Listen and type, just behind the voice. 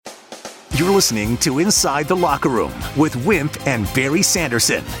You're listening to Inside the Locker Room with Wimp and Barry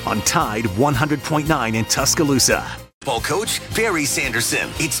Sanderson on Tide 100.9 in Tuscaloosa. Ball coach Barry Sanderson.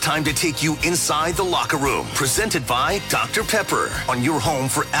 It's time to take you inside the locker room. Presented by Dr. Pepper on your home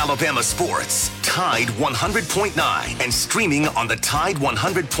for Alabama sports. Tide 100.9 and streaming on the Tide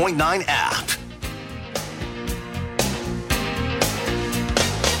 100.9 app.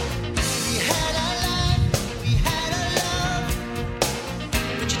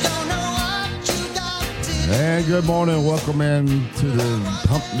 And good morning. Welcome in to the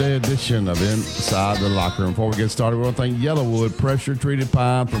Hump Day edition of Inside the Locker Room. Before we get started, we want to thank Yellowwood Pressure Treated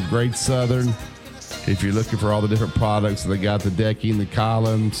Pine from Great Southern. If you're looking for all the different products, they got the decking, the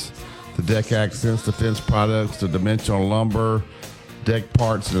columns, the deck accents, the fence products, the dimensional lumber, deck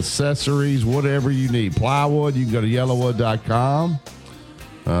parts and accessories, whatever you need. Plywood, you can go to yellowwood.com.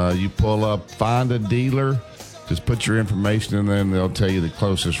 You pull up, find a dealer. Just put your information in there, and they'll tell you the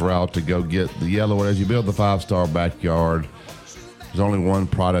closest route to go get the Yellowwood. As you build the 5-star backyard, there's only one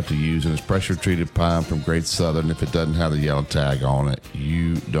product to use, and it's pressure-treated pine from Great Southern. If it doesn't have the yellow tag on it,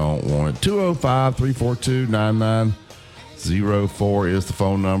 you don't want it. 205-342-9904 is the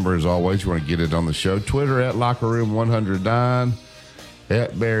phone number. As always, you want to get it on the show. Twitter at LockerRoom109.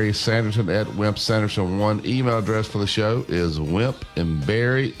 At Barry Sanderson, at Wimp Sanderson1. Email address for the show is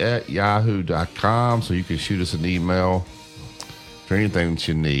wimpandbarry@yahoo.com. So you can shoot us an email for anything that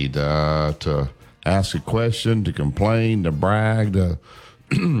you need to ask a question, to complain, to brag, to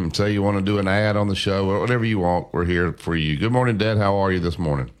say you want to do an ad on the show, or whatever you want. We're here for you. Good morning, Dad. How are you this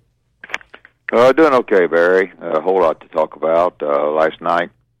morning? Doing okay, Barry. A whole lot to talk about. Last night,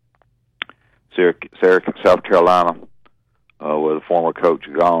 Syracuse, South Carolina, with a former coach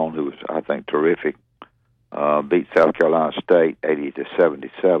gone, who was, I think, terrific, beat South Carolina State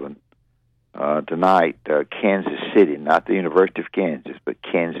 80-77. Tonight, Kansas City, not the University of Kansas, but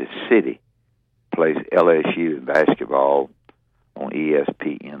Kansas City, plays LSU in basketball on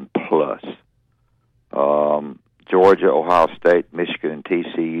ESPN+. Georgia, Ohio State, Michigan, and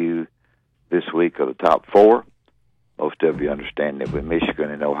TCU this week are the top four. Most of you understand that when Michigan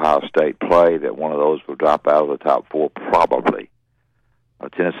and Ohio State play, that one of those will drop out of the top four, probably.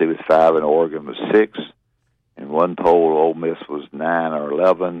 Tennessee was 5 and Oregon was 6. In one poll, Ole Miss was 9 or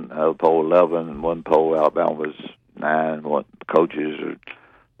 11. Another poll, 11. In one poll, Alabama was 9. One coaches are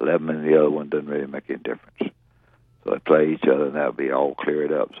 11, and the other one doesn't really make any difference. So they play each other, and that'll be all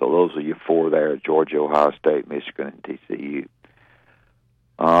cleared up. So those are your four there: Georgia, Ohio State, Michigan, and TCU.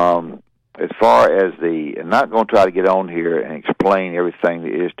 As far as I'm not going to try to get on here and explain everything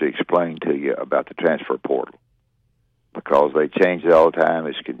there is to explain to you about the transfer portal, because they change it all the time.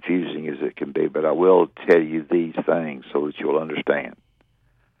 It's confusing as it can be, but I will tell you these things so that you'll understand.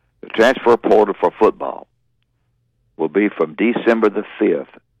 The transfer portal for football will be from December the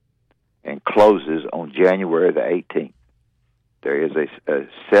 5th and closes on January the 18th. There is a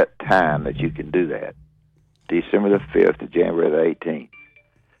set time that you can do that, December the 5th to January the 18th.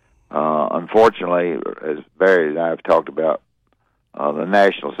 Unfortunately, as Barry and I have talked about, the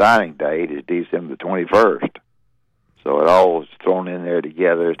national signing date is December the 21st. So it all is thrown in there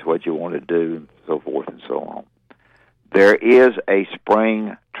together as to what you want to do and so forth and so on. There is a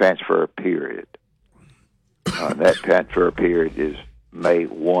spring transfer period. That transfer period is May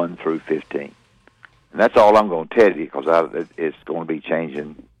 1 through 15. And that's all I'm going to tell you, because it's going to be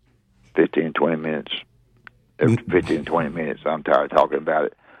changing 15, 20 minutes. Every 15, 20 minutes. I'm tired of talking about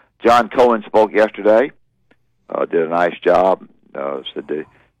it. John Cohen spoke yesterday, did a nice job. Said the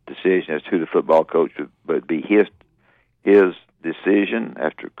decision as to the football coach would be his decision.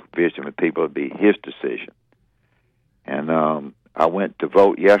 After visiting with people, it would be his decision. And I went to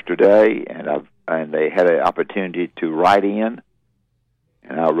vote yesterday, and they had an opportunity to write in,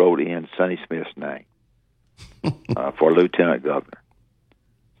 and I wrote in Sonny Smith's name for lieutenant governor.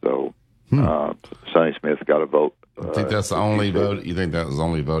 So Sonny Smith got a vote. I think that's the only vote. You think that was the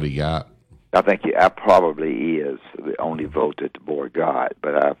only vote he got? I think I probably is the only vote that the board got,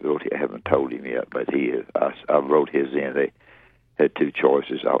 but I haven't told him yet. But he is. I wrote his in. They had two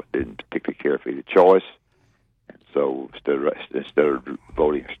choices. I didn't particularly care for either choice, and so instead of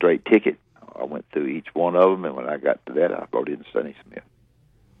voting a straight ticket, I went through each one of them, and when I got to that, I voted in Sonny Smith.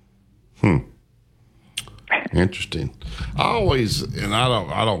 Interesting. I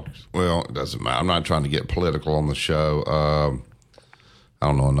don't. Well, it doesn't matter. I'm not trying to get political on the show. I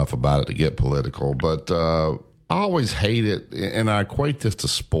don't know enough about it to get political, but I always hate it, and I equate this to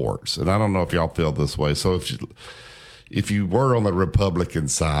sports. And I don't know if y'all feel this way. So if you were on the Republican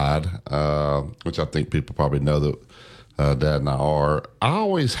side, which I think people probably know that Dad and I are, I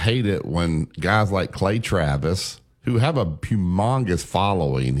always hate it when guys like Clay Travis who have a humongous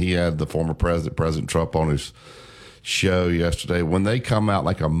following. He had the former President Trump, on his show yesterday. When they come out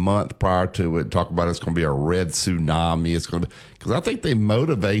like a month prior to it, talk about it's going to be a red tsunami. It's going to, because I think they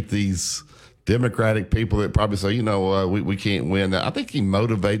motivate these Democratic people that probably say, we can't win. I think he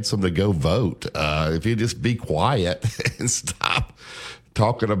motivates them to go vote. If you just be quiet and stop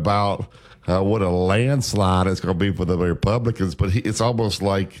talking about what a landslide it's going to be for the Republicans. But it's almost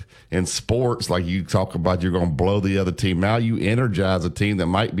like in sports, like you talk about you're going to blow the other team out. You energize a team that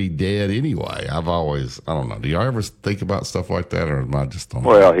might be dead anyway. I don't know. Do y'all ever think about stuff like that, or am I just on?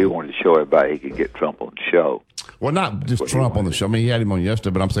 Well, he wanted to show everybody he could get Trump on the show. Well, not just Trump on the show. I mean, he had him on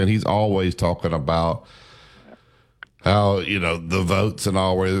yesterday, but I'm saying he's always talking about how, the votes and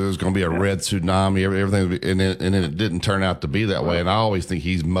all, where there's going to be a red tsunami, everything, and then it didn't turn out to be that way. And I always think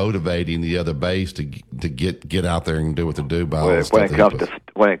he's motivating the other base to get out there and do what they do. When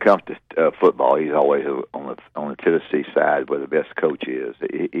it comes to football, he's always on the Tennessee side where the best coach is.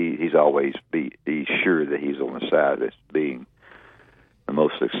 He's always he's sure that he's on the side that's being the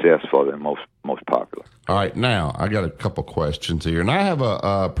most successful and most popular. All right, now I got a couple questions here, and I have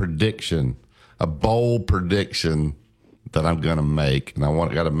a prediction, a bold prediction that I'm going to make, and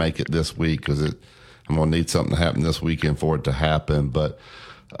I got to make it this week because I'm going to need something to happen this weekend for it to happen. But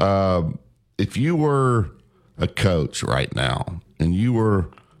if you were a coach right now, and you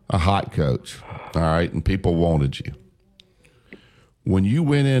were a hot coach, all right, and people wanted you, when you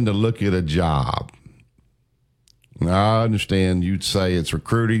went in to look at a job, now, I understand you'd say it's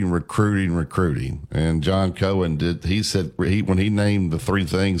recruiting. And John Cohen he said when he named the three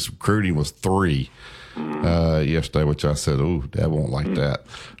things, recruiting was 3 yesterday, which I said, Dad won't like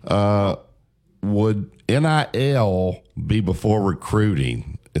that. Would NIL be before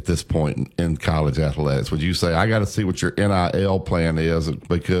recruiting at this point in college athletics? Would you say, I got to see what your NIL plan is?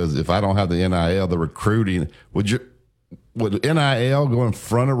 Because if I don't have the NIL, the recruiting, would NIL go in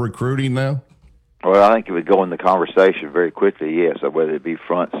front of recruiting now? Well, I think it would go in the conversation very quickly, yes, whether it be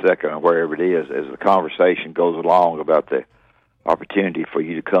front, second, or wherever it is. As the conversation goes along about the opportunity for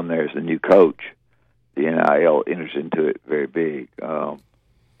you to come there as a new coach, the NIL enters into it very big.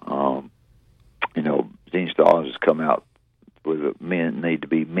 Dean Stallings has come out with men need to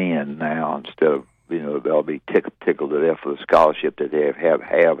be men now instead of, they'll be tickled to death for the scholarship that they have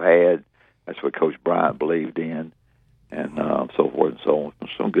had. That's what Coach Bryant believed in. And so forth and so on.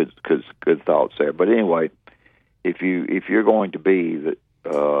 Some good thoughts there. But anyway, if you're going to be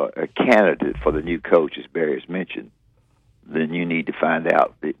a candidate for the new coach, as Barry has mentioned, then you need to find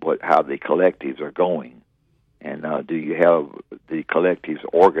out how the collectives are going, and do you have the collectives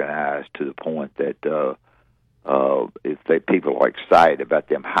organized to the point that if people are excited about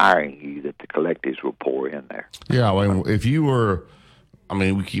them hiring you, that the collectives will pour in there. Yeah, if you were.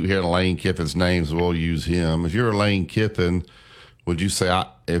 We keep hearing Lane Kiffin's names, we'll use him. If you're Lane Kiffin, would you say,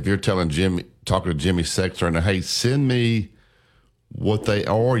 if you're talking to Jimmy Sexton, hey, send me what they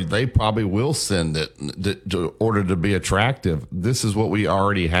probably will send it in order to be attractive. This is what we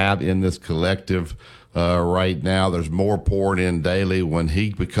already have in this collective right now. There's more poured in daily. When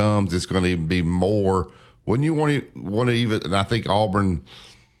he becomes, it's going to even be more. Wouldn't you want to even, and I think Auburn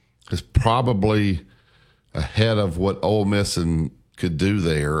is probably ahead of what Ole Miss could do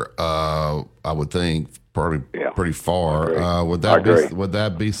there, I would think, probably pretty far. Would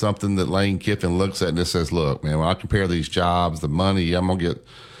that be something that Lane Kiffin looks at and just says, look, man, when I compare these jobs, the money, I'm gonna get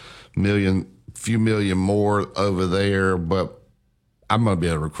few million more over there, but I'm gonna be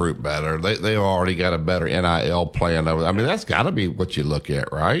able to recruit better. They already got a better NIL plan over there. That's got to be what you look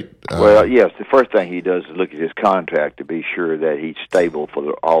at, right? Well, yes. The first thing he does is look at his contract to be sure that he's stable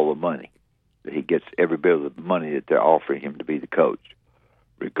for all the money. That he gets every bit of the money that they're offering him to be the coach,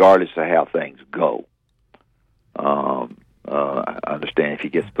 regardless of how things go. I understand if he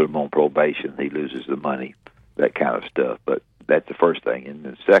gets to put him on probation, he loses the money, that kind of stuff. But that's the first thing. And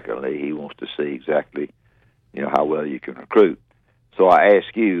then secondly, he wants to see exactly, how well you can recruit. So I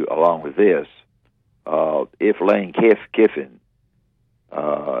ask you, along with this, if Lane Kiffin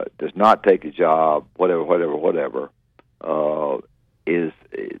does not take a job, whatever, is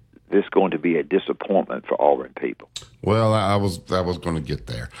this going to be a disappointment for Auburn people? Well, I was going to get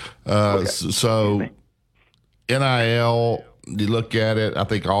there. Okay. So NIL, you look at it, I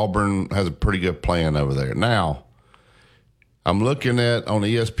think Auburn has a pretty good plan over there. Now, I'm looking at on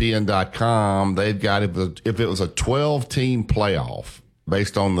ESPN.com, they've got, if it was a 12-team playoff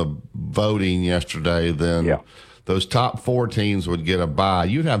based on the voting yesterday, then those top 4 teams would get a bye.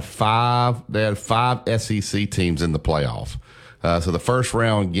 You'd have 5 SEC teams in the playoff. So the first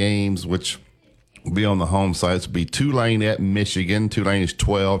round games, which will be on the home sites, will be Tulane at Michigan. Tulane is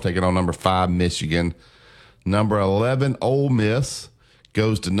 12, taking on number 5 Michigan. Number 11, Ole Miss,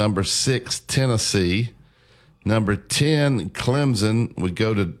 goes to number 6, Tennessee. Number 10, Clemson, would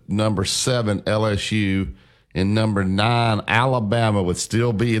go to number 7, LSU. And number 9, Alabama, would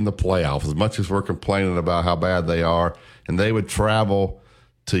still be in the playoffs, as much as we're complaining about how bad they are. And they would travel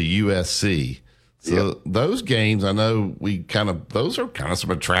to USC. So those games, I know those are kind of some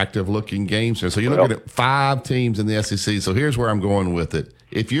attractive looking games. So you're looking at 5 teams in the SEC. So here's where I'm going with it.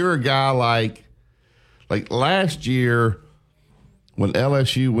 If you're a guy like last year when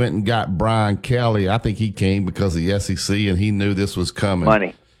LSU went and got Brian Kelly, I think he came because of the SEC and he knew this was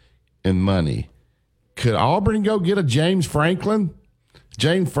coming. Money. Could Auburn go get a James Franklin?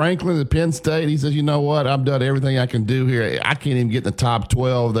 James Franklin at Penn State, he says, you know what, I've done everything I can do here. I can't even get in the top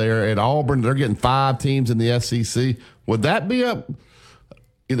 12 there. At Auburn, they're getting 5 teams in the SEC. Would that be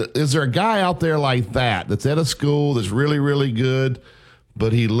is there a guy out there like that's at a school that's really, really good,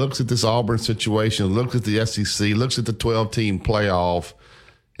 but he looks at this Auburn situation, looks at the SEC, looks at the 12-team playoff,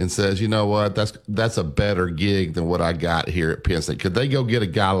 and says, you know what, that's a better gig than what I got here at Penn State. Could they go get a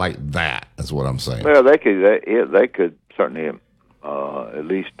guy like that? That's what I'm saying. Well, they could certainly at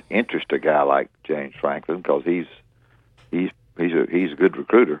least interest a guy like James Franklin because he's a good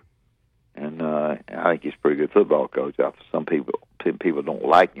recruiter, and I think he's a pretty good football coach. Some people don't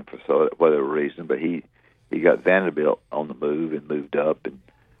like him for whatever reason, but he got Vanderbilt on the move and moved up, and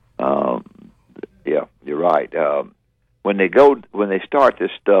you're right. When they start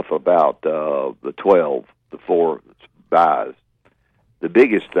this stuff about the 12, the 4 buys, the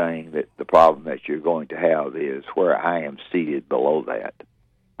biggest thing the problem that you're going to have is where I am seated below that.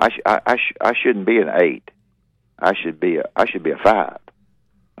 I shouldn't be an 8. I should be a 5.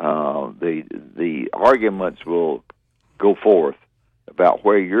 The arguments will go forth about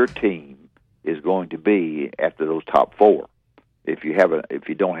where your team is going to be after those top 4. If you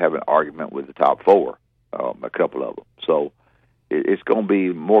don't have an argument with the top 4, a couple of them, so it's going to be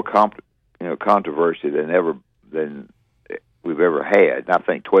more controversy than we've ever had. And I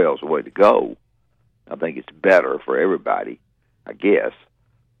think 12 is the way to go. I think it's better for everybody, I guess.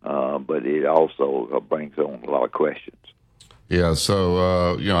 But it also brings on a lot of questions. Yeah,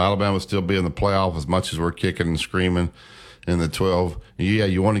 so, Alabama will still be in the playoff as much as we're kicking and screaming in the 12. Yeah,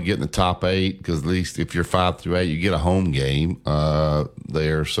 you want to get in the top 8 because at least if you're 5 through 8, you get a home game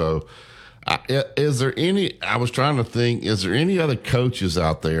there. So is there any – I was trying to think, is there any other coaches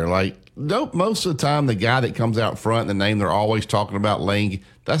out there? Most of the time the guy that comes out front, the name they're always talking about, Lane,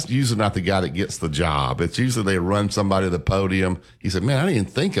 that's usually not the guy that gets the job. It's usually they run somebody to the podium. He said, man, I didn't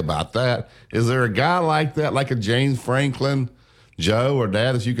even think about that. Is there a guy like that, like a James Franklin, Joe or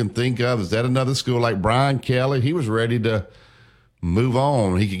Dad, that you can think of? Is that another school like Brian Kelly? He was ready to move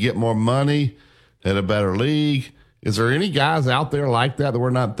on. He could get more money at a better league. Is there any guys out there like that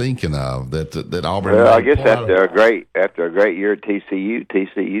we're not thinking of that Auburn? Well, I guess after a great year at TCU,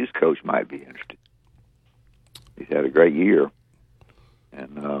 TCU's coach might be interested. He's had a great year,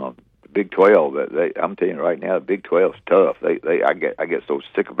 and the Big 12. I'm telling you right now, the Big 12's tough. I get so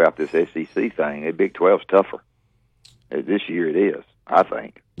sick about this SEC thing. The Big 12's tougher. This year it is, I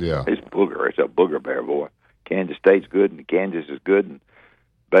think. Yeah, it's a booger bear, boy. Kansas State's good, and Kansas is good, and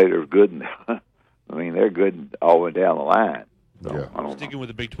Baylor's good, and I mean, they're good all the way down the line. So, yeah. Sticking with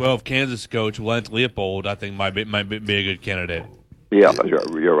the Big 12, Kansas coach Lance Leopold, I think might be a good candidate. Yeah,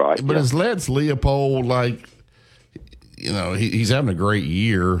 you're right. But is Lance Leopold he's having a great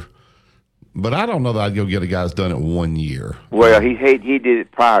year, but I don't know that I'd go get a guy that's done it 1 year. Well, he did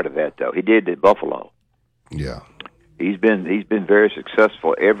it prior to that though. He did it at Buffalo. Yeah, he's been very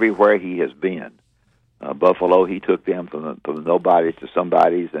successful everywhere he has been. Buffalo, he took them from the nobodies to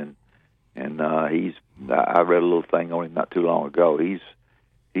somebodies, and I read a little thing on him not too long ago.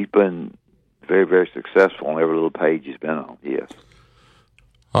 He's been very, very successful on every little page he's been on. Yes.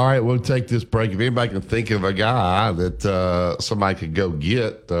 All right, we'll take this break. If anybody can think of a guy that somebody could go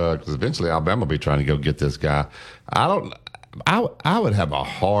get, because eventually Alabama will be trying to go get this guy. I would have a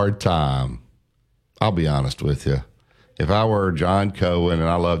hard time. I'll be honest with you. If I were John Cohen, and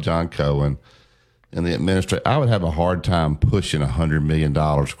I love John Cohen, and the administrator, I would have a hard time pushing $100 million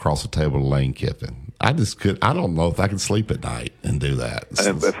across the table to Lane Kiffin. I don't know if I could sleep at night and do that.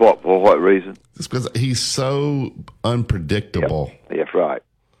 And for what reason? Just because he's so unpredictable. Yep. That's right.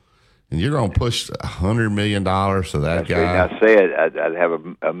 And you're going to push $100 million to that guy. I said I'd have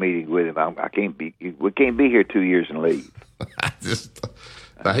a meeting with him. We can't be here 2 years and leave.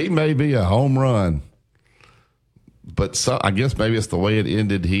 Now he may be a home run. But I guess maybe it's the way it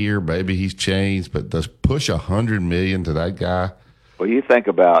ended here. Maybe he's changed, but does push $100 million to that guy? Well, you think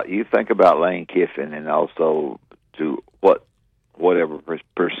about Lane Kiffin, and also to what whatever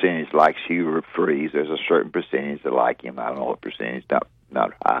percentage likes Hugh Freeze. There's a certain percentage that like him. I don't know what percentage,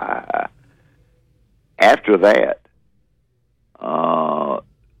 not high. After that,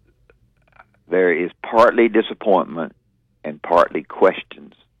 there is partly disappointment and partly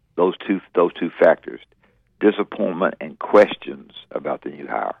questions. Those two factors, disappointment and questions about the new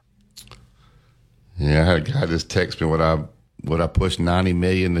hire. Yeah, I had a guy just text me what I pushed $90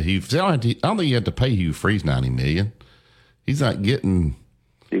 million to Hugh. I don't think you have to pay Hugh Freeze $90 million. He's not getting.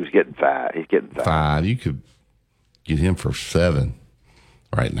 He was getting 5. He's getting 5. 5. You could get him for 7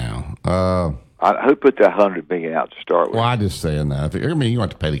 right now. Who put that $100 million out to start with? Well, I just saying that. You don't have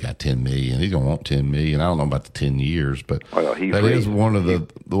to pay the guy $10 million. He's gonna want $10 million. I don't know about the 10 years, but that is one of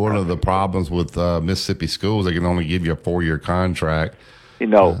the problems with Mississippi schools. They can only give you a 4-year contract. You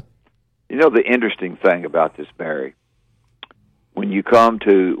know the interesting thing about this, Barry. When you come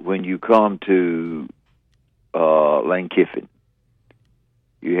to Lane Kiffin,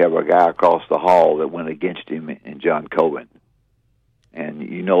 you have a guy across the hall that went against him in John Cohen. And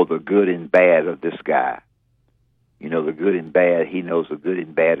you know the good and bad of this guy. You know the good and bad. He knows the good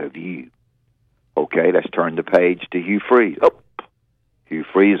and bad of you. Okay, let's turn the page to Hugh Freeze. Oh, Hugh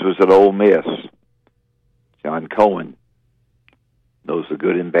Freeze was at Ole Miss. John Cohen knows the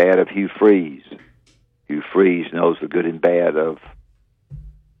good and bad of Hugh Freeze. Hugh Freeze knows the good and bad of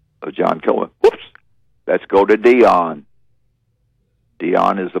John Cohen. Whoops. Let's go to Deion.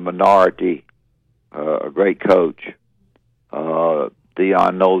 Deion is a minority, a great coach.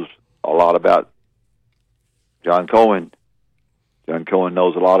 Deion knows a lot about John Cohen. John Cohen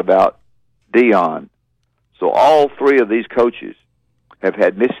knows a lot about Deion. So all 3 of these coaches have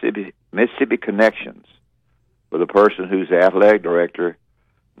had Mississippi connections with a person who's the athletic director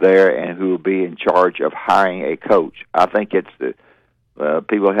there and who will be in charge of hiring a coach. I think it's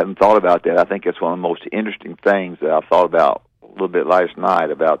people haven't thought about that. I think it's one of the most interesting things that I thought about a little bit last night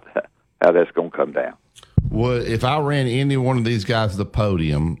about how that's going to come down. Well, if I ran any one of these guys to the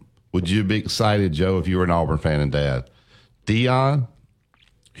podium, would you be excited, Joe, if you were an Auburn fan and dad? Deion,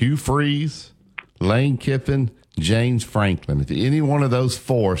 Hugh Freeze, Lane Kiffin, James Franklin. If any one of those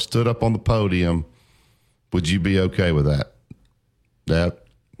 4 stood up on the podium, would you be okay with that, Dad?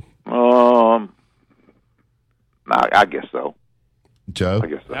 I guess so. Joe? I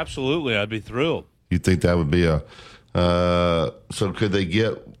guess so. Absolutely, I'd be thrilled. You think that would be so could they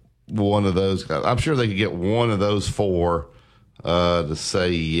get one of those guys? I'm sure they could get one of those 4 to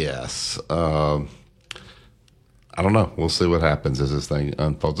say yes. I don't know. We'll see what happens as this thing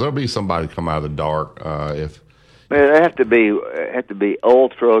unfolds. There'll be somebody come out of the dark if. It have to be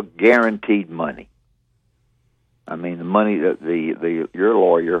ultra guaranteed money. I mean, the money that your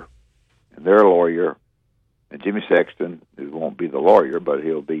lawyer and their lawyer and Jimmy Sexton, who won't be the lawyer, but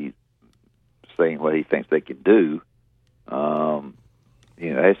he'll be saying what he thinks they can do.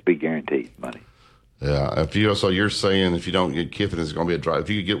 It has to be guaranteed money. Yeah. So you're saying if you don't get Kiffin, it's going to be a drive. If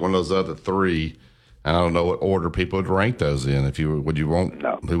you could get one of those other 3, and I don't know what order people would rank those in. Would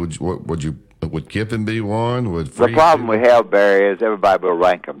Kiffin be one? Would Freeze the problem we have, Barry, is everybody will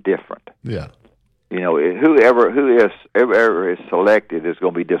rank them different. Yeah. Whoever is selected is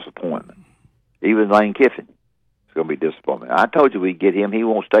going to be disappointment. Even Lane Kiffin is going to be disappointment. I told you we'd get him. He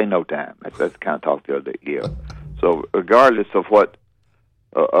won't stay no time. That's the kind of talk the other day. So regardless of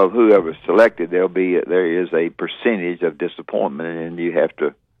of whoever's selected, there is a percentage of disappointment, and you have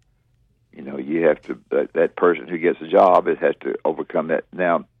to that person who gets the job, it has to overcome that.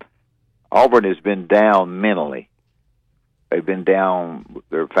 Now, Auburn has been down mentally. They've been down.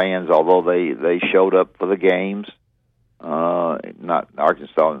 Their fans, although they showed up for the games, not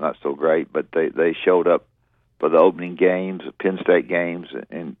Arkansas, not so great, but they showed up for the opening games, Penn State games,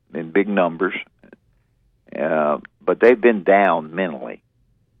 in big numbers. But they've been down mentally.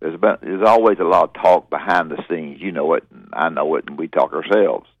 There's always a lot of talk behind the scenes. You know it, and I know it, and we talk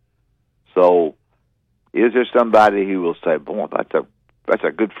ourselves. So, is there somebody who will say, "Boy, that's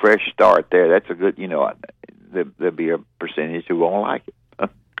a good fresh start there. That's a good," there'll be a percentage who won't like it.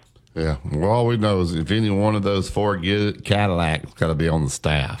 Yeah. Well, all we know is if any one of those 4 get it, Cadillac's got to be on the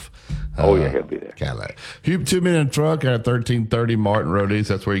staff. He'll be there. Cadillac. 2-minute truck at 1330 Martin Road East.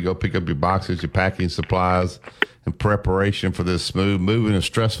 That's where you go pick up your boxes, your packing supplies, in preparation for this move. Moving is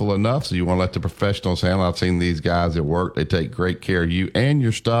stressful enough, so you want to let the professionals handle. I've seen these guys at work. They take great care of you and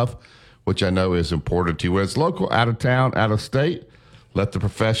your stuff, which I know is important to you. Whether it's local, out of town, out of state, let the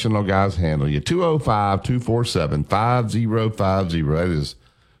professional guys handle you. 205-247-5050. That is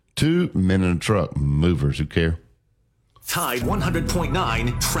 2 Men in a Truck Movers who care. Tide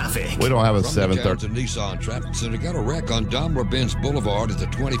 100.9 traffic. We don't have a From the 7:30. Townsend Nissan Traffic Center, got a wreck on Daimler-Benz Boulevard at the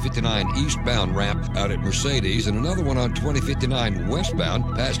 2059 eastbound ramp out at Mercedes, and another one on 2059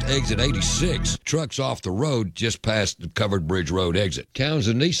 westbound past exit 86. Trucks off the road just past the Covered Bridge Road exit.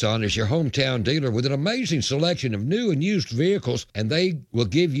 Townsend Nissan is your hometown dealer with an amazing selection of new and used vehicles, and they will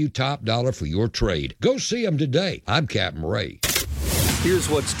give you top dollar for your trade. Go see them today. I'm Captain Ray. Here's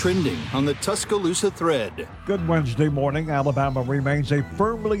what's trending on the Tuscaloosa thread. Good Wednesday morning. Alabama remains a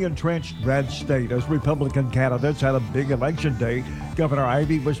firmly entrenched red state as Republican candidates had a big election day. Governor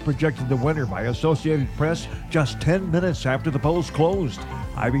Ivey was projected the winner by Associated Press just 10 minutes after the polls closed.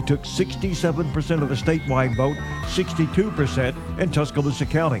 Ivey took 67% of the statewide vote, 62% in Tuscaloosa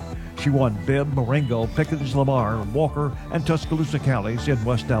County. She won Bibb, Marengo, Pickens, Lamar, Walker, and Tuscaloosa counties in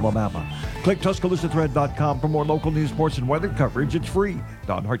West Alabama. Click TuscaloosaThread.com for more local news, sports, and weather coverage. It's free.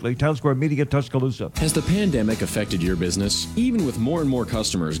 Don Hartley, Town Square Media, Tuscaloosa. Has the pandemic affected your business? Even with more and more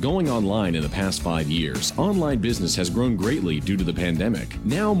customers going online in the past 5 years, online business has grown greatly due to the pandemic.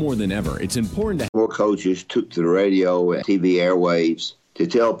 Now more than ever, it's important to... More coaches took to the radio and TV airwaves to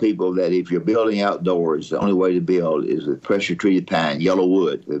tell people that if you're building outdoors, the only way to build is with pressure-treated pine, yellow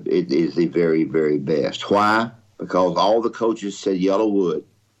wood. It is the very, very best. Why? Because all the coaches said yellow wood,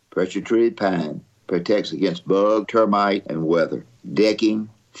 pressure-treated pine, protects against bug, termite, and weather. Decking,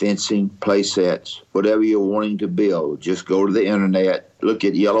 fencing, play sets, whatever you're wanting to build, just go to the internet, look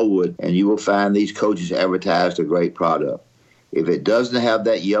at yellow wood, and you will find these coaches advertised a great product. If it doesn't have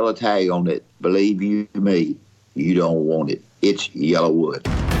that yellow tag on it, believe you me, you don't want it. It's yellow wood.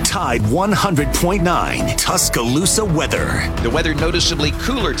 Tide 100.9 Tuscaloosa weather. The weather noticeably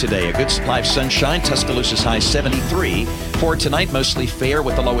cooler today. A good supply of sunshine. Tuscaloosa's high 73. For tonight, mostly fair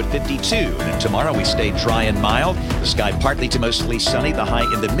with the low at 52. And tomorrow we stay dry and mild. The sky partly to mostly sunny. The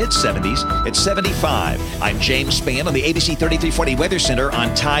high in the mid-70s at 75. I'm James Spann on the ABC 3340 Weather Center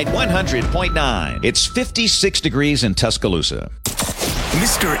on Tide 100.9. It's 56 degrees in Tuscaloosa.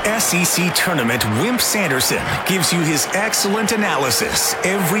 Mr. SEC Tournament Wimp Sanderson gives you his excellent analysis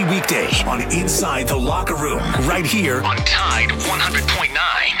every weekday on Inside the Locker Room, right here on Tide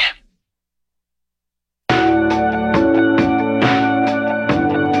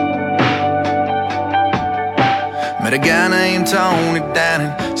 100.9. Met a guy named Tony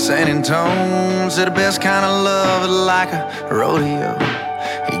down in San Antonio. Said the best kind of love is like a rodeo.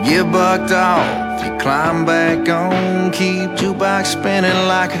 You get bucked off, you climb back on, keep jukebox spinning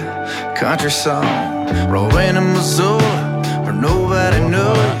like a country song. Roll into Missouri, where nobody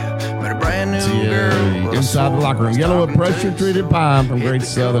know you. Met a brand new girl. Inside the Locker Room. Yellowwood pressure-treated pine from Great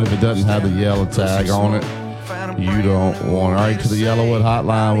Southern. If it doesn't have the yellow tag on it, you don't want it. All right, to the Yellowwood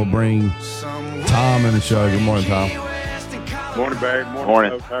hotline, we'll bring Tom in the show. Good morning, Tom. Morning, Barry.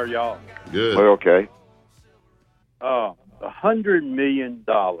 Morning. How are y'all? Good. We're okay. $100 million.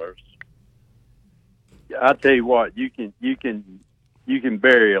 I tell you what, you can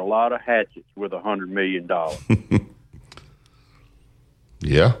bury a lot of hatchets with $100 million.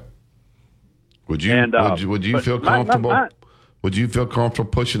 Yeah. Would you feel comfortable? Would you feel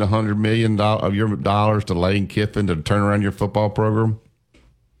comfortable pushing $100 million of your dollars to Lane Kiffin to turn around your football program?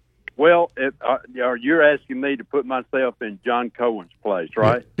 Well, you're asking me to put myself in John Cohen's place,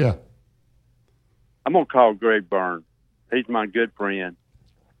 right? Yeah. I'm gonna call Greg Byrne. He's my good friend.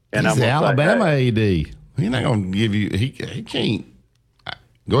 And He's I'm the Alabama say, AD. He's not going to give you. He can't.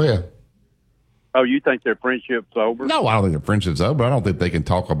 Go ahead. Oh, you think their friendship's over? No, I don't think their friendship's over. I don't think they can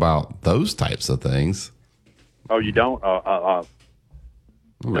talk about those types of things. Oh, you don't? The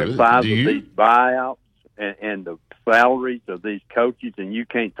Really? size of Do you? these buyouts and the salaries of these coaches, and you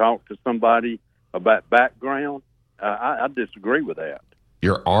can't talk to somebody about background? I disagree with that.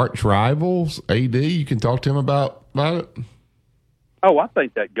 Your arch rivals, AD, you can talk to him about it? Oh, I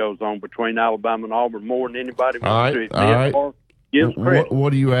think that goes on between Alabama and Auburn more than anybody wants to admit or gives credit.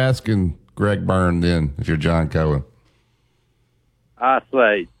 What are you asking Greg Byrne then, if you're John Cohen? I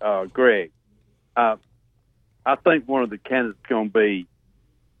say, Greg, I think one of the candidates is going to be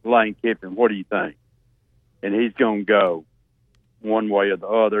Lane Kiffin. What do you think? And he's going to go one way or the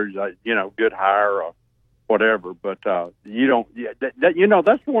other, good hire or whatever. But you don't.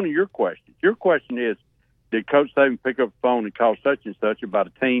 That's one of your questions. Your question is, did Coach Saban pick up the phone and call such and such about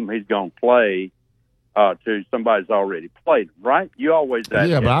a team he's going to play to somebody who's already played, right? You always ask.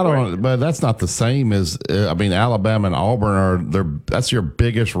 Yeah, but that's not the same as. Alabama and Auburn that's your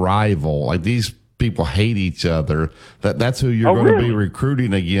biggest rival. Like, these people hate each other. That's who you're going to be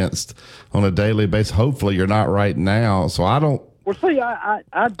recruiting against on a daily basis. Hopefully, you're not right now. So I don't. Well, see,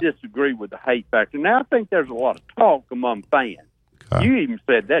 I disagree with the hate factor. Now, I think there's a lot of talk among fans. You even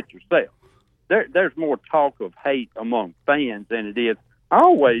said that yourself. there's more talk of hate among fans than it is.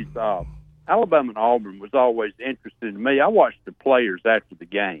 Alabama and Auburn was always interesting to me. I watched the players after the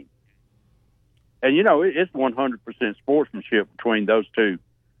game. And, it's 100% sportsmanship between those two,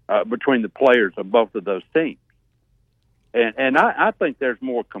 between the players of both of those teams. And I think there's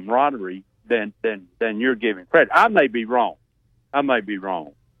more camaraderie than you're giving credit. I may be wrong.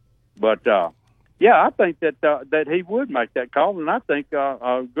 But, I think that he would make that call, and I think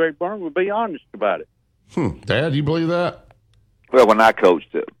Greg Byrne would be honest about it. Dad, you believe that? Well, when I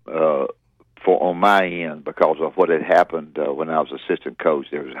coached on my end, because of what had happened when I was assistant coach,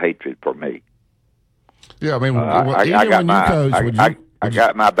 there was hatred for me. Yeah, I mean, I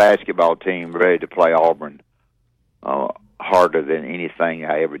got my basketball team ready to play Auburn harder than anything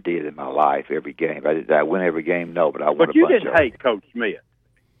I ever did in my life. Every game, did I win every game? No, but I won. But you didn't hate Coach Smith.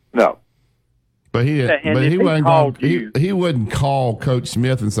 No. But he wouldn't call Coach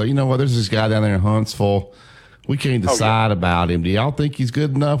Smith and say, you know what, there's this guy down there in Huntsville. We can't decide about him. Do y'all think he's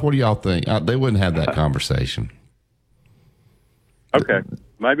good enough? What do y'all think? They wouldn't have that conversation. Okay,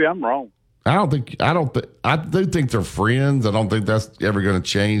 maybe I'm wrong. I do think they're friends. I don't think that's ever going to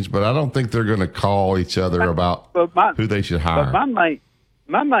change, but I don't think they're going to call each other about who they should hire. But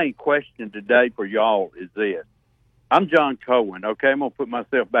my main question today for y'all is this. I'm John Cohen, okay? I'm going to put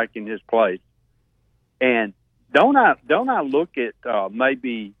myself back in his place. And don't I look at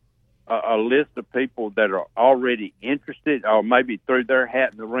maybe a list of people that are already interested, or maybe threw their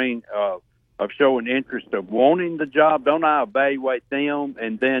hat in the ring of showing interest of wanting the job? Don't I evaluate them?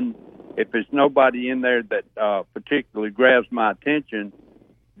 And then if there's nobody in there that particularly grabs my attention,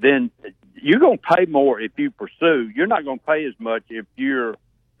 then you're going to pay more if you pursue. You're not going to pay as much if you're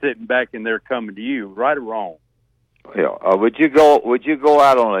sitting back and they're coming to you, right or wrong. Yeah. Would you go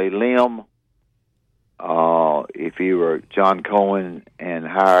out on a limb? If you were John Cohen and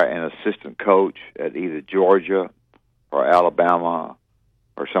hire an assistant coach at either Georgia or Alabama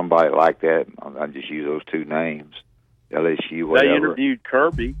or somebody like that, I'll just use those two names, LSU, whatever. They interviewed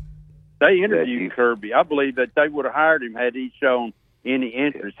Kirby. Kirby. I believe that they would have hired him had he shown any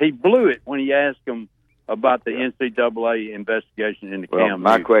interest. He blew it when he asked him about the NCAA investigation into Cam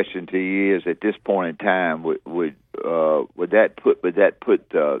my Newton. question to you is, at this point in time, would that put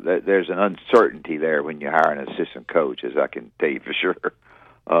there's an uncertainty there when you hire an assistant coach, as I can tell you for sure.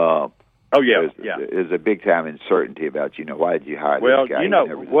 There's a big time uncertainty about why did you hire this guy?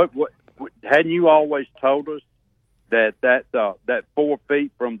 What hadn't you always told us that 4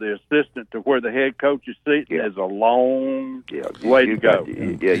 feet from the assistant to where the head coach is sitting is a long way to go.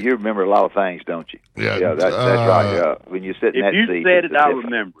 You remember a lot of things, don't you? Yeah, that's right. When you sit in that seat, if you said it, I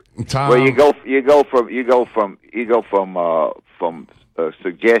remember it. Tom, well, you go from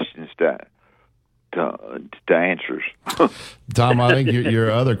suggestions to answers. Tom, I think your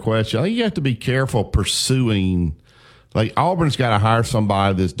other question, I think you have to be careful pursuing. Like, Auburn's got to hire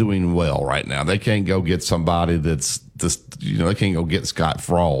somebody that's doing well right now. They can't go get somebody that's just, they can't go get Scott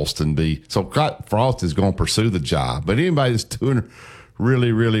Frost so Scott Frost is going to pursue the job. But anybody that's doing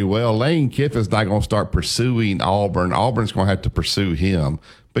really, really well, Lane Kiffin's not going to start pursuing Auburn. Auburn's going to have to pursue him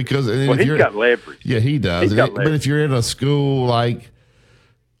because he's got leverage. Yeah, he does. But if you're in a school like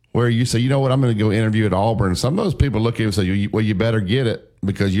where you say, you know what, I'm going to go interview at Auburn, some of those people look at you and say, well, you better get it.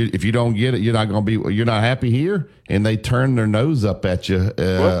 Because if you don't get it, you're not happy here, and they turn their nose up at you. What's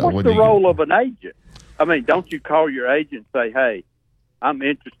the role of an agent? I mean, don't you call your agent and say, "Hey, I'm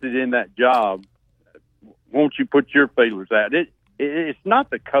interested in that job. Won't you put your feelers out?" It's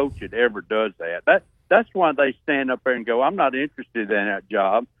not the coach that ever does that. That's why they stand up there and go, "I'm not interested in that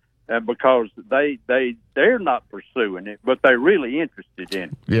job," because they're not pursuing it, but they're really interested in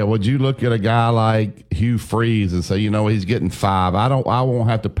it. Yeah, would you look at a guy like Hugh Freeze and say, he's getting 5. I won't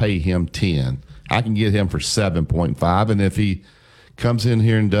have to pay him 10. I can get him for 7.5, and if he comes in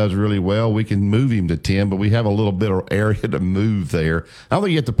here and does really well, we can move him to 10. But we have a little bit of area to move there. I don't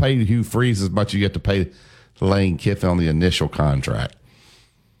think you have to pay Hugh Freeze as much as you have to pay Lane Kiffin on the initial contract.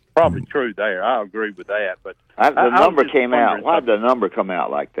 Probably true there. I agree with that. But the number came out. Why did the number come out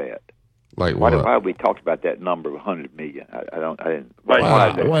like that? Like what? Why we talked about that number of $100 million? I didn't.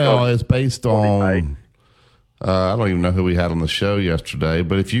 Well, it's based on. I don't even know who we had on the show yesterday.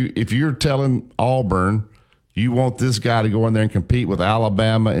 But if you're telling Auburn you want this guy to go in there and compete with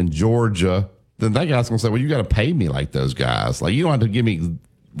Alabama and Georgia, then that guy's gonna say, well, you got to pay me like those guys. Like, you don't have to give me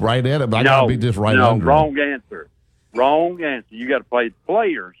right at it, but I got to be just right under. Wrong answer. Wrong answer. You got to play the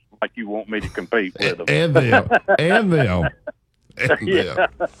players like you want me to compete with them. And them. Yeah.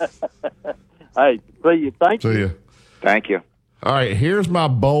 Hey, see you. Thank you. See you. Thank you. All right, here's my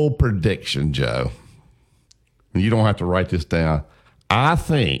bold prediction, Joe. You don't have to write this down. I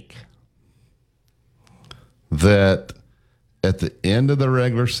think that at the end of the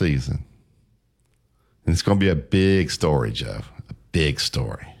regular season, and it's going to be a big story, Joe, a big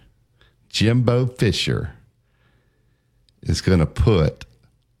story, Jimbo Fisher is going to put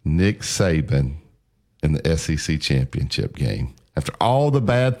Nick Saban in the SEC championship game. After all the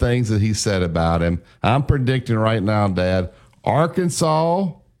bad things that he said about him, I'm predicting right now, Dad,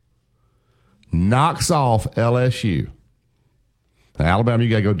 Arkansas knocks off LSU. Now, Alabama, you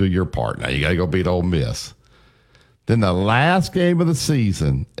got to go do your part. Now, you got to go beat Ole Miss. Then the last game of the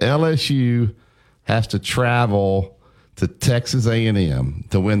season, LSU has to travel to Texas A&M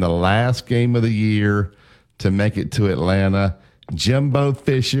to win the last game of the year to make it to Atlanta. Jimbo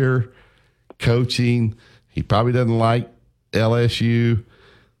Fisher coaching. He probably doesn't like LSU.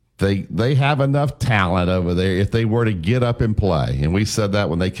 They have enough talent over there if they were to get up and play. And we said that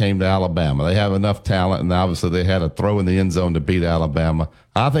when they came to Alabama. They have enough talent, and obviously they had a throw in the end zone to beat Alabama.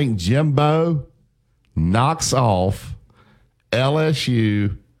 I think Jimbo knocks off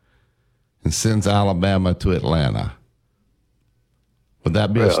LSU and sends Alabama to Atlanta. Would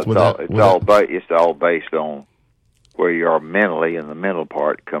that be it's all based on where you are mentally, and the mental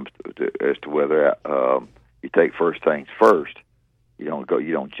part comes as to whether you take first things first. You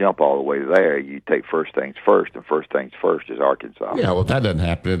don't jump all the way there. You take first things first, and first things first is Arkansas. Yeah, well, if that doesn't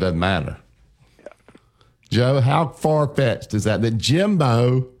happen, it doesn't matter. Yeah. Joe, how far-fetched is that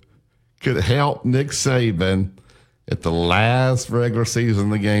Jimbo could help Nick Saban at the last regular season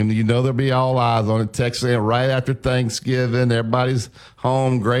of the game? You know there'll be all eyes on it. Texas A&M right after Thanksgiving. Everybody's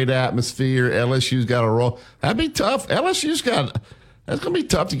home, great atmosphere. LSU's got a roll. That'd be tough. That's going to be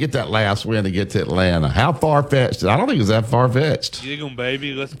tough to get that last win to get to Atlanta. How far-fetched? I don't think it's that far-fetched. Dig 'em,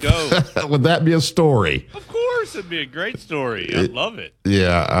 baby. Let's go. Would that be a story? Of course. It'd be a great story. I'd love it.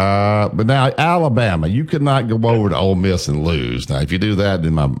 Yeah. But now, Alabama, you could not go over to Ole Miss and lose. Now, if you do that,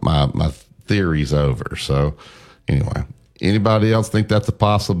 then my theory's over. So, anyway, anybody else think that's a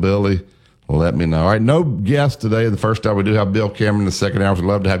possibility? Well, let me know. All right, no guests today. The first hour, we do have Bill Cameron. The second hour, we'd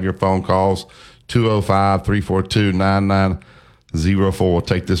love to have your phone calls, 205-342-9904. We'll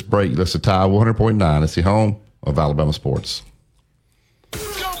take this break. Listen to Tide 100.9. It's the home of Alabama sports.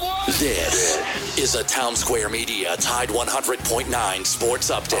 This is a Town Square Media Tide 100.9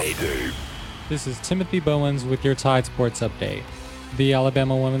 Sports Update. This is Timothy Bowens with your Tide Sports Update. The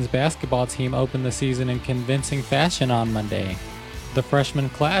Alabama women's basketball team opened the season in convincing fashion on Monday. The freshman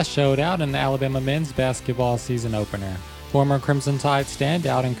class showed out in the Alabama men's basketball season opener. Former Crimson Tide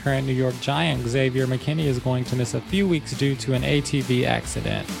standout and current New York Giant Xavier McKinney is going to miss a few weeks due to an ATV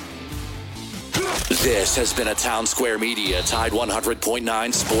accident. This has been a Town Square Media Tide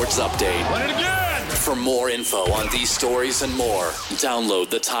 100.9 Sports Update. Run it again! For more info on these stories and more, download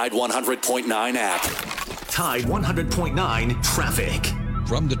the Tide 100.9 app. Tide 100.9 Traffic.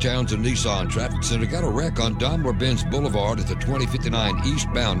 From the Townsend Nissan Traffic Center, got a wreck on Daimler-Benz Boulevard at the 2059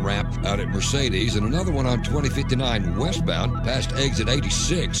 eastbound ramp out at Mercedes, and another one on 2059 westbound past exit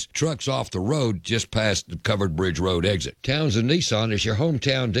 86. Trucks off the road just past the Covered Bridge Road exit. Townsend Nissan is your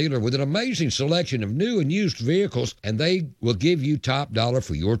hometown dealer with an amazing selection of new and used vehicles, and they will give you top dollar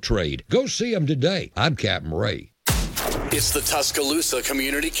for your trade. Go see them today. I'm Captain Ray. It's the Tuscaloosa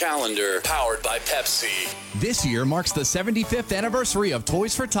Community Calendar, powered by Pepsi. This year marks the 75th anniversary of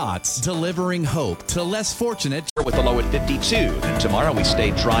Toys for Tots, delivering hope to less fortunate. With the low at 52. And tomorrow we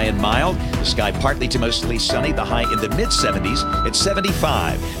stay dry and mild. The sky partly to mostly sunny. The high in the mid-70s at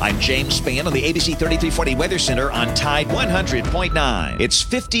 75. I'm James Spann on the ABC 3340 Weather Center on Tide 100.9. It's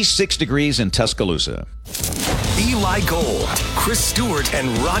 56 degrees in Tuscaloosa. Eli Gold, Chris Stewart, and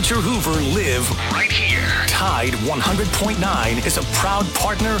Roger Hoover live right here. Tide 100.9 is a proud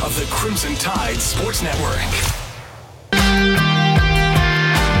partner of the Crimson Tide Sports Network.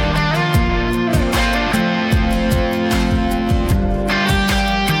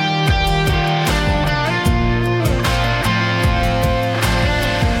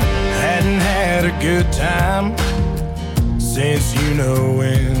 Hadn't had a good time since you know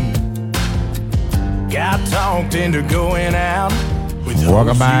when. Got talked into going out.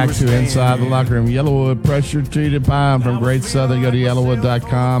 Welcome back to Inside the Locker Room. Yellowwood Pressure Treated Pine from Great Southern. Go to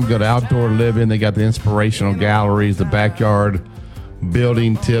yellowwood.com. Go to Outdoor Living. They got the inspirational galleries, the backyard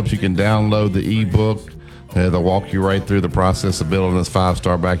building tips. You can download the ebook. They'll walk you right through the process of building this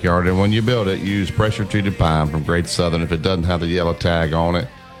 5-star backyard. And when you build it, use Pressure Treated Pine from Great Southern. If it doesn't have the yellow tag on it,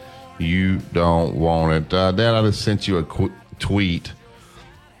 you don't want it. Dad, I just sent you a tweet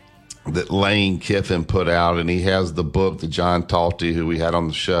that Lane Kiffin put out, and he has the book that John Talty, who we had on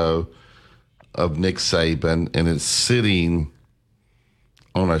the show, of Nick Saban, and it's sitting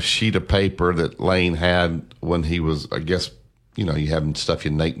on a sheet of paper that Lane had when he was, I guess, you have stuff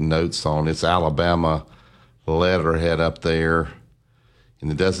you make notes on. It's Alabama letterhead up there,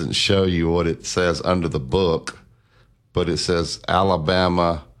 and it doesn't show you what it says under the book, but it says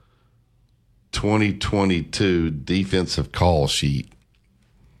Alabama 2022 defensive call sheet.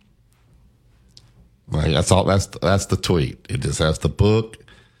 Right, that's all. That's the tweet. It just has the book,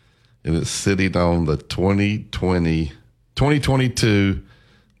 and it's sitting on the 2022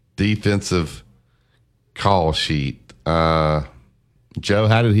 defensive call sheet. Joe,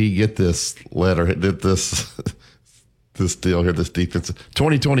 how did he get this letter? Did this deal here? This defensive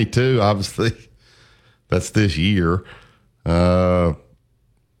 2022. Obviously, that's this year.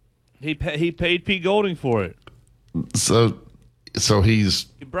 He paid Pete Golding for it. So he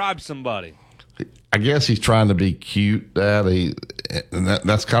bribed somebody. I guess he's trying to be cute, Dad.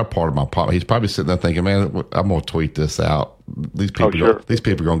 That's kind of part of my problem. He's probably sitting there thinking, "Man, I'm going to tweet this out. These people are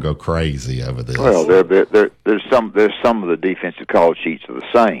going to go crazy over this." Well, there's some of the defensive call sheets are the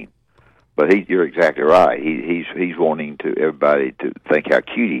same, but you're exactly right. He's wanting everybody to think how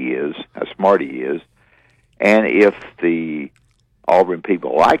cute he is, how smart he is, and if the Auburn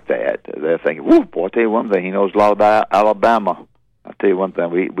people like that, they're thinking, "Whoa, boy! I tell you one thing, he knows a lot about Alabama." I'll tell you one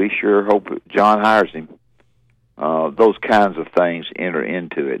thing, we sure hope John hires him. Those kinds of things enter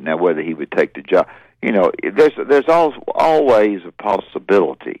into it. Now, whether he would take the job, there's always a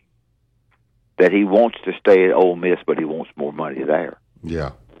possibility that he wants to stay at Ole Miss, but he wants more money there.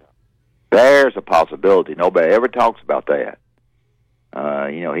 Yeah. There's a possibility. Nobody ever talks about that.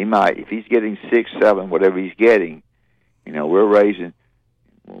 He might, if he's getting 6, 7, whatever he's getting, we're raising,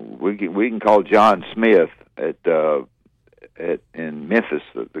 we can call John Smith in Memphis,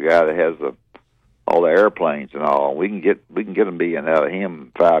 the guy that has all the airplanes and all. We can get $1 million out of him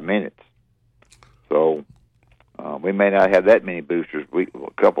in 5 minutes. So we may not have that many boosters. A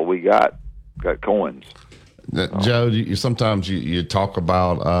couple we got coins. Joe, sometimes you talk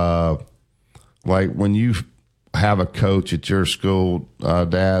about like when you have a coach at your school,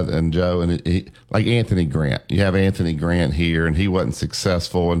 Dad and Joe, and like Anthony Grant. You have Anthony Grant here, and he wasn't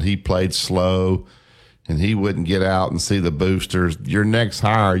successful, and he played slow. And he wouldn't get out and see the boosters. Your next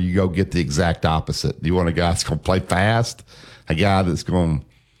hire, you go get the exact opposite. You want a guy that's going to play fast, a guy that's going,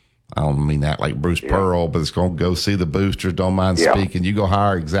 I don't mean that like Bruce Pearl, but it's going to go see the boosters, don't mind speaking. You go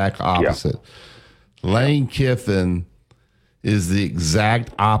hire exact opposite. Lane Kiffin is the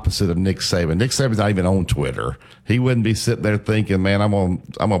exact opposite of Nick Saban. Nick Saban's not even on Twitter. He wouldn't be sitting there thinking, man, I'm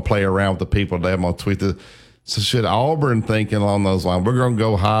gonna play around with the people today. I'm going to tweet this. So should Auburn thinking along those lines, we're going to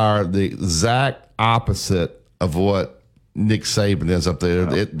go hire the exact opposite of what Nick Saban is up there.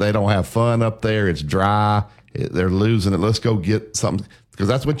 They don't have fun up there. It's dry. They're losing it. Let's go get something, because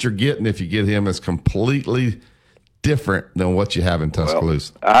that's what you're getting if you get him. Is completely different than what you have in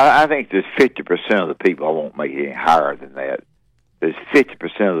Tuscaloosa. Well, I think there's 50% of the people, I won't make it any higher than that. There's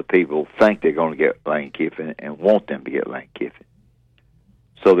 50% of the people think they're going to get Lane Kiffin and want them to get Lane Kiffin.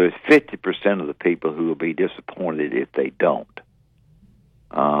 So there's 50% of the people who will be disappointed if they don't.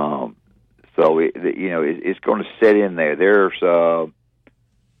 So it's going to set in there. There's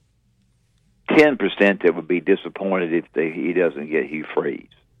 10% that would be disappointed if he doesn't get Hugh Freeze,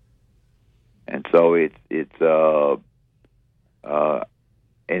 and so it's and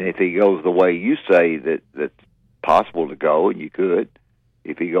if he goes the way you say that's possible to go, and you could,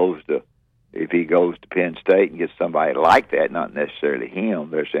 if he goes to Penn State and gets somebody like that, not necessarily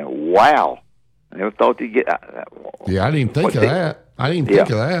him, they're saying, "Wow, I never thought you'd get." Yeah, I didn't think of that. Think of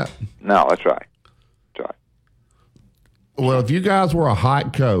that. No, that's right. That's right. Well, if you guys were a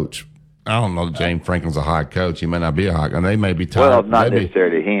hot coach, I don't know. James Franklin's a hot coach. He may not be a hot, and they may be tired. Well, not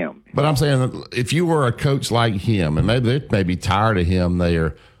necessarily him. But I'm saying that if you were a coach like him, and maybe they may be tired of him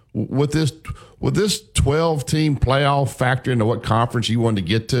there, would this 12-team playoff factor into what conference you wanted to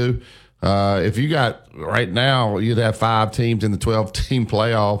get to? If you got right now, you'd have 5 teams in the 12-team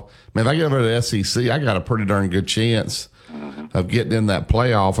playoff. Man, if I get over to the SEC, I got a pretty darn good chance of getting in that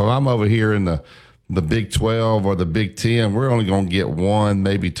playoff. If I'm over here in the Big 12 or the Big 10, we're only going to get 1,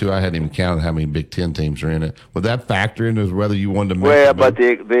 maybe 2. I hadn't even counted how many Big 10 teams are in it. Would that factor into whether you wanted to make it? Well, but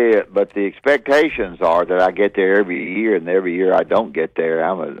the expectations are that I get there every year, and every year I don't get there,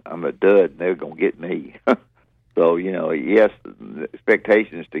 I'm a dud, and they're going to get me. So, yes, the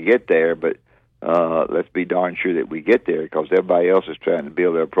expectation is to get there, but let's be darn sure that we get there, because everybody else is trying to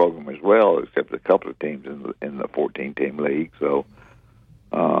build their program as well, except a couple of teams in the 14-team league. So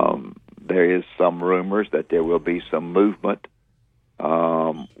there is some rumors that there will be some movement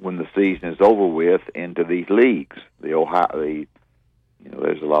when the season is over with into these leagues. There's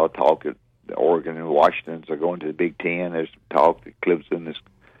a lot of talk that Oregon and Washington are going to the Big Ten. There's talk that Clemson is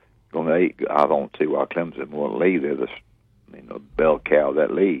going to. I don't see why Clemson won't leave. They're the bell cow of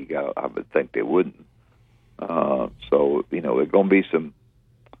that league. I would think they wouldn't. So there's going to be some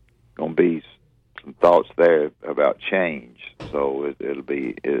thoughts there about change. So it's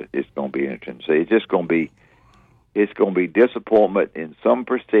going to be interesting to see. It's going to be disappointment in some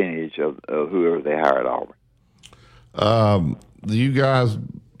percentage of whoever they hire at Auburn. You guys,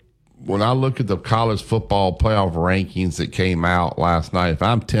 when I look at the college football playoff rankings that came out last night, if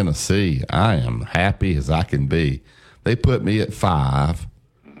I'm Tennessee, I am happy as I can be. They put me at 5.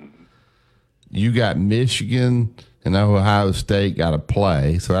 You got Michigan and Ohio State got to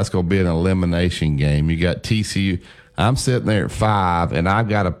play, so that's going to be an elimination game. You got TCU. I'm sitting there at 5, and I've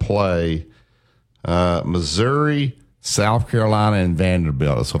got to play Missouri, South Carolina, and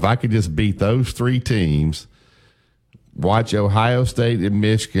Vanderbilt. So if I could just beat those 3 teams, watch Ohio State and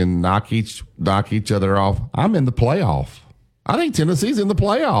Michigan knock each other off, I'm in the playoff. I think Tennessee's in the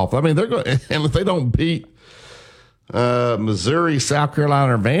playoff. I mean, they're going, and if they don't beat Missouri, South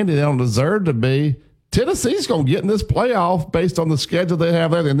Carolina, or Vandy, they don't deserve to be. Tennessee's going to get in this playoff based on the schedule they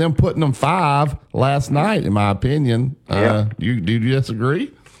have there, and them putting them 5 last night, in my opinion. Yeah. Do you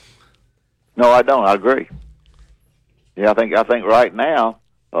disagree? No, I don't. I agree. Yeah, I think right now,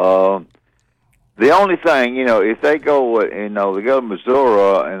 the only thing, if they go, they go to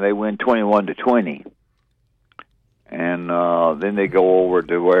Missouri and they win 21-20, and then they go over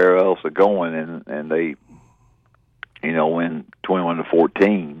to where else they're going and they, win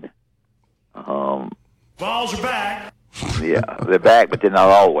 21-14. Balls are back. Yeah, they're back, but they're not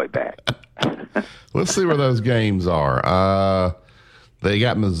all the way back. Let's see where those games are. They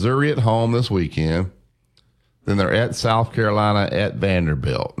got Missouri at home this weekend. Then they're at South Carolina at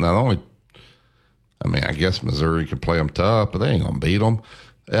Vanderbilt. Now, I guess Missouri can play them tough, but they ain't going to beat them.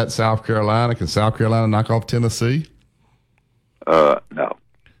 At South Carolina, can South Carolina knock off Tennessee? No.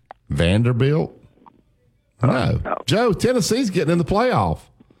 Vanderbilt? No. Joe, Tennessee's getting in the playoff.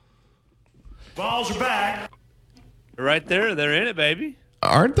 Balls are back. Right there. They're in it, baby.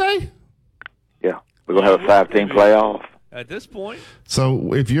 Aren't they? Yeah. We're going to have a 5-team playoff. At this point.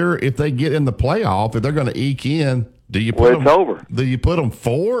 So if they get in the playoff, if they're going to eke in, do you put them over? Do you put them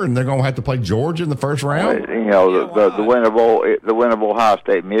 4 and they're going to have to play Georgia in the first round? The winner of Ohio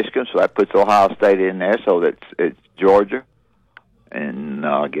State, Michigan, so that puts Ohio State in there. So it's Georgia, and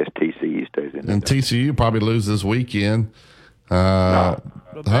I guess TCU stays in there. And TCU probably lose this weekend.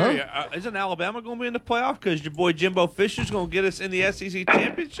 Barry, isn't Alabama going to be in the playoff because your boy Jimbo Fisher's going to get us in the SEC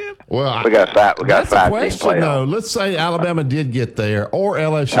championship? Well, we got 5-team playoff. No, let's say Alabama did get there, or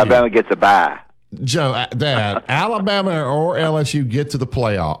LSU. Alabama gets a bye. Joe, Dad, Alabama or LSU get to the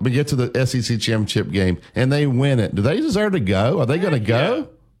playoff, but get to the SEC championship game, and they win it. Do they deserve to go? Are they going to go?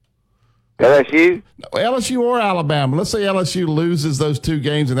 LSU? LSU or Alabama. Let's say LSU loses those 2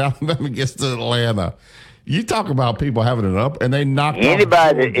 games and Alabama gets to Atlanta. You talk about people having it up, and they knock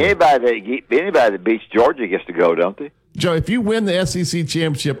anybody that beats Georgia gets to go, don't they? Joe, if you win the SEC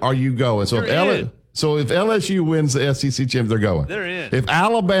championship, are you going? So if LSU wins the SEC championship, they're going. They're in. If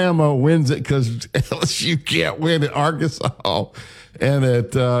Alabama wins it because LSU can't win at Arkansas and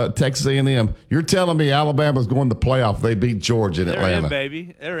at Texas A&M, you're telling me Alabama's going to playoff if they beat Georgia in Atlanta? They're in,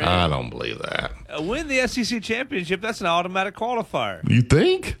 baby. They're in. I don't believe that. Win the SEC championship, that's an automatic qualifier. You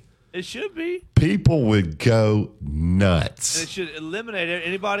think? It should be. People would go nuts. And it should eliminate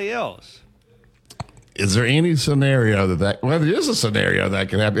anybody else. Is there any scenario that well, there is a scenario that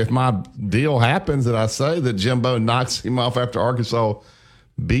can happen. If my deal happens that I say that Jimbo knocks him off after Arkansas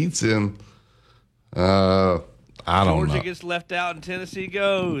beats him, I don't know. Georgia gets left out and Tennessee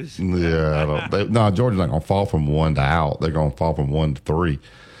goes. Yeah, Georgia's not going to fall from 1 to out. They're going to fall from 1 to 3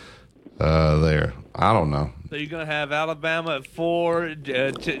 there. I don't know. So you're going to have Alabama at 4,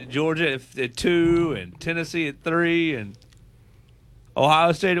 Georgia at 2, and Tennessee at 3, and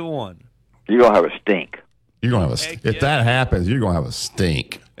Ohio State at 1. You're going to have a stink. You're going to have if that happens, you're going to have a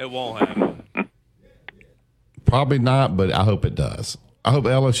stink. It won't happen. Probably not, but I hope it does. I hope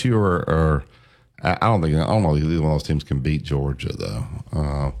LSU or I don't know either one of those teams can beat Georgia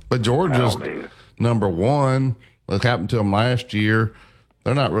though. But Georgia's number 1. What happened to them last year?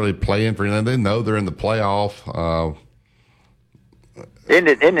 They're not really playing for anything. They know they're in the playoff. Isn't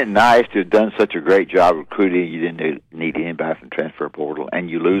it nice to have done such a great job recruiting? You didn't need anybody from transfer portal, and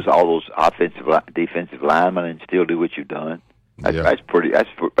you lose all those defensive linemen and still do what you've done. That's pretty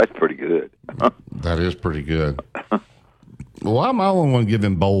good. That is pretty good. Well, I'm the only one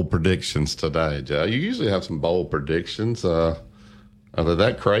giving bold predictions today, Joe. You usually have some bold predictions. Are they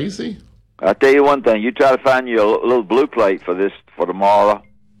that crazy? I'll tell you one thing. You try to find you a little blue plate for tomorrow.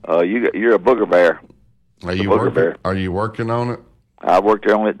 You're a booger bear. Are you working on it? I worked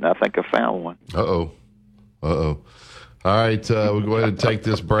on it, and I think I found one. Uh-oh. All right, we'll go ahead and take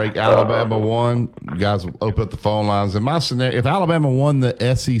this break. Alabama won. You guys will open up the phone lines. In my scenario, if Alabama won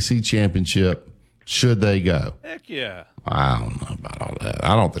the SEC championship, should they go? Heck yeah. I don't know about all that.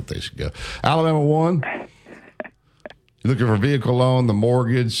 I don't think they should go. Alabama won. You're looking for a vehicle loan, the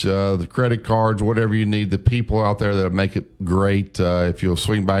mortgage, the credit cards, whatever you need, the people out there that make it great. If you'll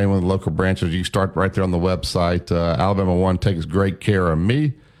swing by any of the local branches, you can start right there on the website. Alabama One takes great care of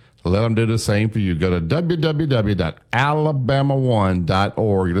me. Let them do the same for you. Go to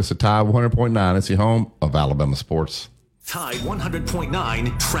www.alabama1.org. Listen to Tide 100.9. It's the home of Alabama sports. Tide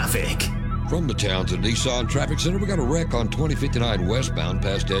 100.9 traffic. From the Townsend Nissan Traffic Center, we got a wreck on 2059 westbound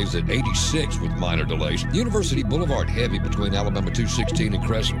past exit 86 with minor delays. University Boulevard heavy between Alabama 216 and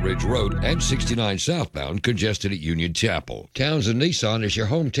Crescent Ridge Road, and 69 southbound congested at Union Chapel. Townsend Nissan is your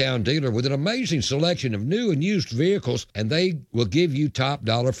hometown dealer with an amazing selection of new and used vehicles, and they will give you top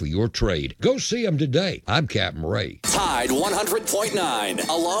dollar for your trade. Go see them today. I'm Captain Ray. Tide 100.9,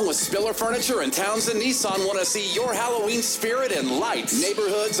 along with Spiller Furniture and Townsend Nissan, want to see your Halloween spirit and lights.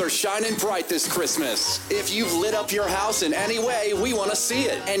 Neighborhoods are shining bright this Christmas. If you've lit up your house in any way, we want to see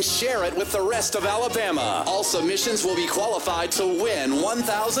it and share it with the rest of Alabama. All submissions will be qualified to win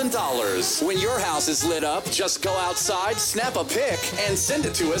 $1,000. When your house is lit up, just go outside, snap a pic, and send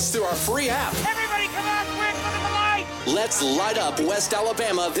it to us through our free app. Everybody come on quick, look at the light! Let's light up West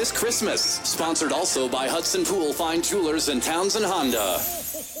Alabama this Christmas. Sponsored also by Hudson Pool Fine Jewelers and Townsend Honda.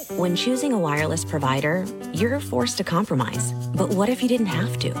 When choosing a wireless provider, you're forced to compromise. But what if you didn't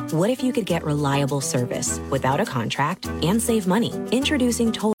have to? What if you could get reliable service without a contract and save money?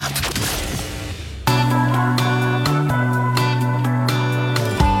 Introducing Total.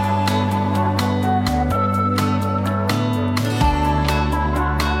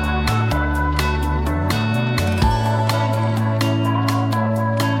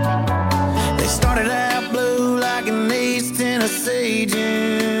 They started out blue like an East Tennessee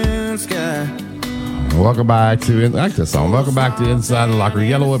June sky. Welcome back to, I like this song. Welcome back to Inside the Locker.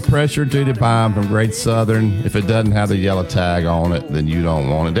 Yellowwood Pressure Treated Pine from Great Southern. If it doesn't have the yellow tag on it, then you don't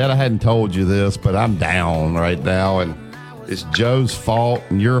want it. Dad, I hadn't told you this, but I'm down right now, and it's Joe's fault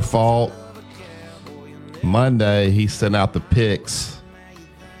and your fault. Monday, he sent out the picks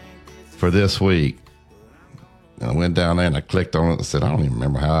for this week. And I went down there and I clicked on it and said, I don't even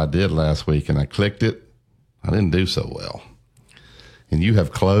remember how I did last week. And I clicked it. I didn't do so well. And you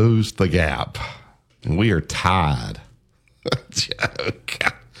have closed the gap. And we are tied. Joe,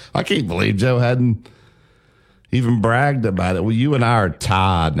 I can't believe Joe hadn't even bragged about it. Well, you and I are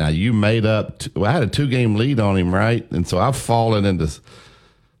tied now. You made up. I had a 2-game lead on him, right? And so I've fallen into,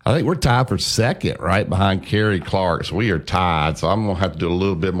 I think we're tied for second, right behind Kerry Clark. So we are tied. So I'm going to have to do a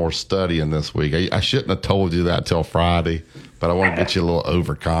little bit more studying this week. I shouldn't have told you that till Friday, but I want to get you a little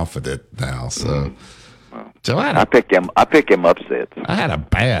overconfident now. So. So I picked him upsets. I had a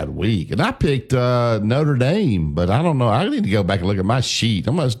bad week, and I picked Notre Dame, but I don't know. I need to go back and look at my sheet.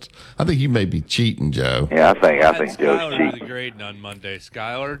 I think you may be cheating, Joe. Yeah, I think Joe's Skylar cheating. did the grading on Monday.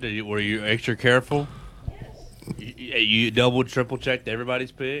 Skylar, were you extra careful? You double, triple checked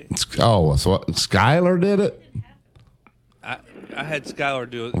everybody's pick. Oh, so Skylar did it. I had Skylar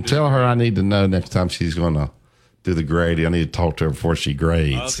do it. Tell her I need to know next time she's going to do the grading. I need to talk to her before she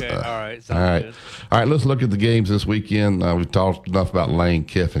grades. Okay, all right. All right. Good. All right, let's look at the games this weekend. We've talked enough about Lane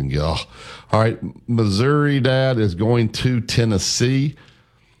Kiffin. All right, Missouri, Dad, is going to Tennessee.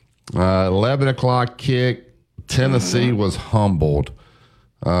 11 o'clock kick. Tennessee was humbled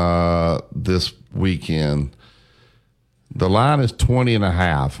this weekend. The line is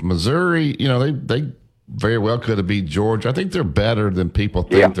 20.5. Missouri, they very well could have beat Georgia. I think they're better than people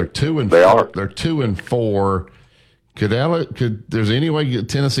think. Yeah, they're 2-4. they are. They're 2-4. Could there's any way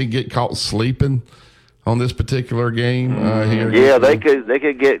Tennessee get caught sleeping on this particular game here? Yeah, they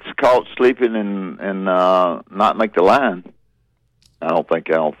could get caught sleeping and not make the line. I don't think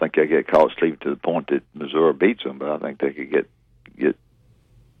they get caught sleeping to the point that Missouri beats them, but I think they could get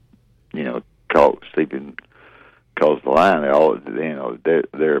caught sleeping because the line.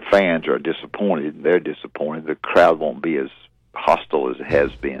 Their fans are disappointed. They're disappointed. The crowd won't be as hostile as it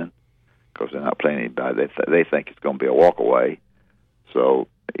has been, because they're not playing anybody. They think it's going to be a walk-away. So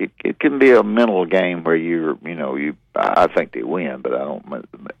it can be a mental game where I think they win, but I don't.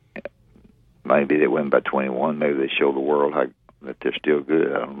 Maybe they win by 21. Maybe they show the world that they're still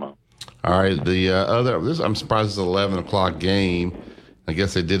good. I don't know. All right, the I'm surprised it's an 11 o'clock game. I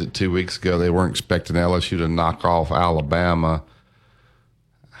guess they did it 2 weeks ago. They weren't expecting LSU to knock off Alabama.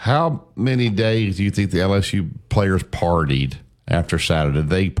 How many days do you think the LSU players partied after Saturday? Did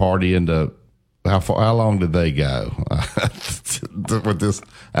they party into how long did they go with this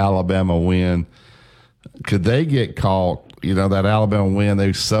Alabama win? could they get caught? You know, that Alabama win,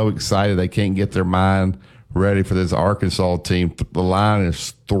 they're so excited they can't get their mind ready for this Arkansas team. The line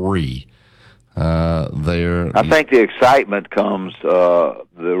is 3. I think the excitement comes, the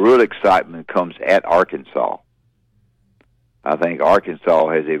real excitement comes at Arkansas. I think Arkansas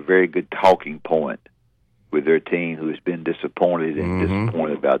has a very good talking point with their team who has been disappointed and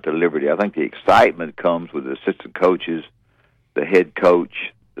disappointed about their liberty. I think the excitement comes with the assistant coaches, the head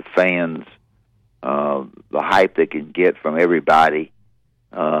coach, the fans, the hype they can get from everybody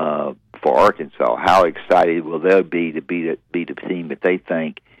for Arkansas. How excited will they be to be the team that they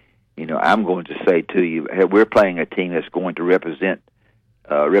think, you know, I'm going to say to you, hey, we're playing a team that's going to represent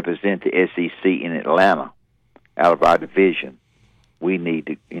the SEC in Atlanta out of our division. We need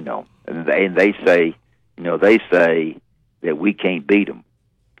to, you know, and they say, you know, they say that we can't beat them.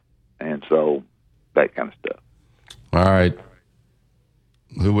 And so that kind of stuff. All right.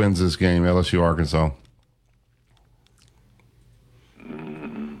 Who wins this game, LSU, Arkansas?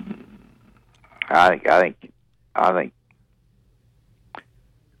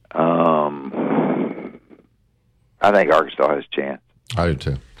 I think Arkansas has a chance. I do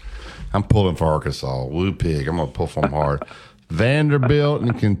too. I'm pulling for Arkansas. Woo pig. I'm going to pull for them hard. Vanderbilt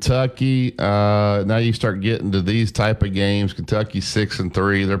and Kentucky. Now you start getting to these type of games. Kentucky's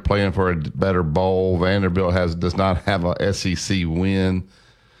 6-3. They're playing for a better bowl. Vanderbilt does not have a SEC win.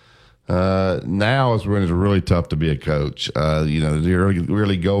 Now is when it's really tough to be a coach. You know, they're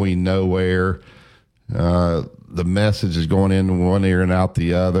really going nowhere. The message is going in one ear and out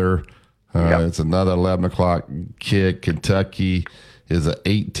the other. It's another 11 o'clock kick. Kentucky is an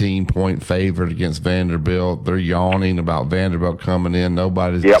 18-point favorite against Vanderbilt. They're yawning about Vanderbilt coming in.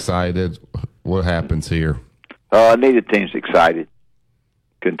 Nobody's excited. What happens here? Neither team's excited.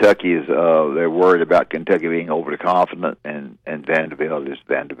 Kentucky is they're worried about Kentucky being overly confident, and Vanderbilt is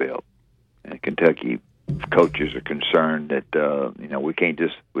Vanderbilt. And Kentucky coaches are concerned that you know, we can't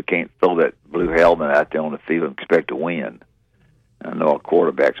throw that blue helmet out there on the field and expect to win. I know our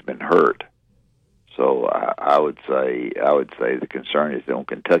quarterback's been hurt, so I would say the concern is on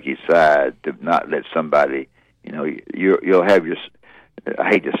Kentucky's side to not let somebody, you know, you'll have your, I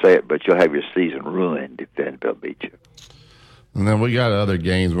hate to say it, but you'll have your season ruined if Vanderbilt beats you. And then we got other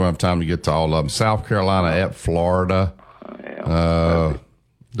games. We don't have time to get to all of them. South Carolina at Florida.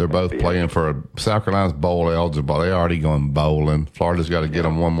 They're both playing for South Carolina's bowl eligible. They're already going bowling. Florida's got to get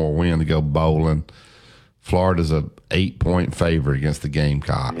them one more win to go bowling. Florida's a 8-point favorite against the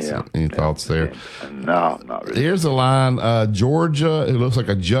Gamecocks. Any thoughts there? No, not really. Here's the line. Georgia, it looks like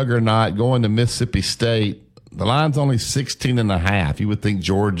a juggernaut going to Mississippi State. The line's only 16.5. You would think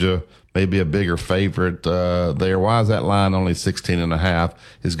Georgia may be a bigger favorite there. Why is that line only 16.5,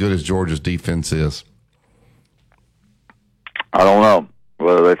 as good as Georgia's defense is? I don't know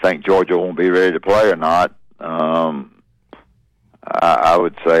whether they think Georgia won't be ready to play or not. I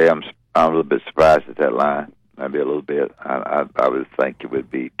would say I'm a little bit surprised at that line. Maybe a little bit. I would think it would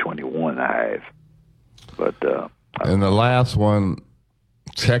be 21.5. But and the last one,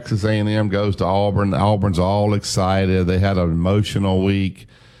 Texas A&M goes to Auburn. Auburn's all excited. They had an emotional week.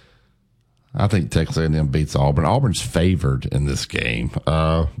 I think Texas A&M beats Auburn. Auburn's favored in this game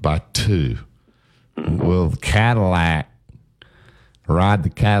by 2. Will Cadillac ride the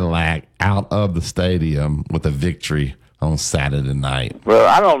Cadillac out of the stadium with a victory on Saturday night? Well,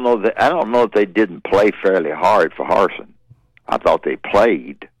 I don't know that they didn't play fairly hard for Harsin. I thought they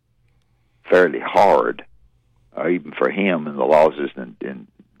played fairly hard, even for him in the losses and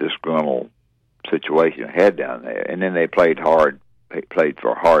disgruntled situation they had down there. And then they played hard. They played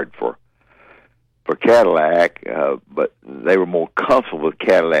hard for Cadillac, but they were more comfortable with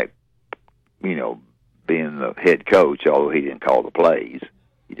Cadillac, you know, being the head coach, although he didn't call the plays.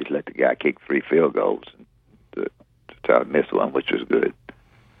 He just let the guy kick 3 field goals to try to miss one, which was good.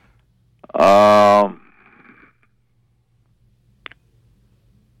 I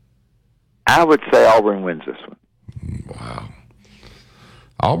would say Auburn wins this one. Wow.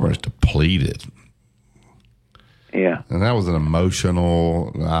 Auburn's depleted. Yeah. And that was an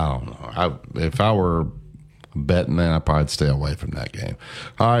emotional, I don't know. If I were a betting man, I'd probably stay away from that game.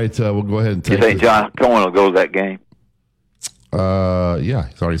 All right, we'll go ahead and take You think John Cohen will go to that game? Yeah,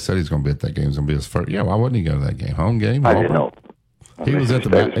 he's already said he's going to be at that game. It's going to be his first. Yeah, why wouldn't he go to that game? Home game? I didn't know. He was at the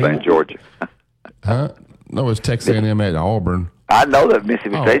playing Georgia. Huh? No, it's Texas A&M at Auburn. I know that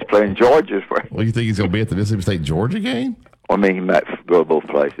Mississippi State's playing Georgia. Well, you think he's going to be at the Mississippi State-Georgia game? I mean, he might go to both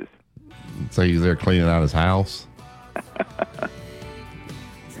places. So he's there cleaning out his house?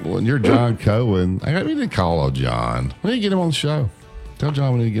 Well, and you're John Cohen. We need to call John. We need to get him on the show. Tell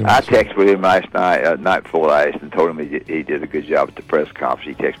John we need to get him on the show. I texted with him last night, night before last, and told him he did a good job at the press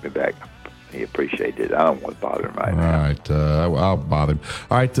conference. He texted me back he appreciated it. I don't want to bother him right now. All right. I'll bother him.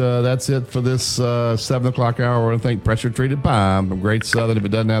 All right. That's it for this 7 o'clock hour. I think pressure-treated pine from Great Southern. If it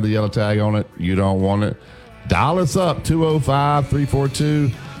doesn't have the yellow tag on it, you don't want it. Dial us up,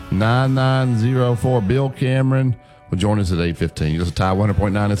 205-342-9904. Bill Cameron will join us at 8:15. This is Tide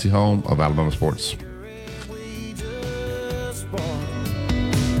 100.9. It's the home of Alabama sports.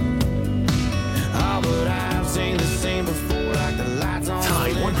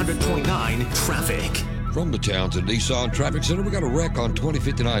 Tide 100.9 traffic. From the Townsend Nissan Traffic Center, we got a wreck on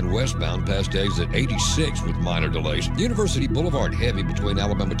 2059 westbound past exit 86 with minor delays. University Boulevard heavy between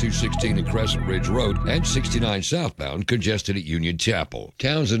Alabama 216 and Crescent Ridge Road, and 69 southbound congested at Union Chapel.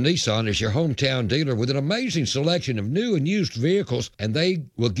 Townsend Nissan is your hometown dealer with an amazing selection of new and used vehicles, and they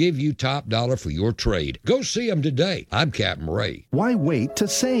will give you top dollar for your trade. Go see them today. I'm Captain Ray. Why wait to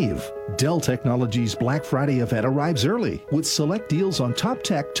save? Dell Technologies Black Friday event arrives early with select deals on top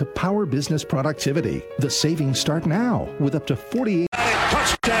tech to power business productivity. The savings start now with up to 48.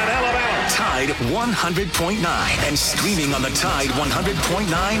 Touchdown, Alabama. Tide 100.9 and streaming on the Tide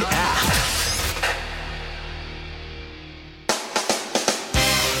 100.9 app.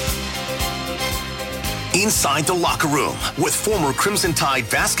 Inside the Locker Room with former Crimson Tide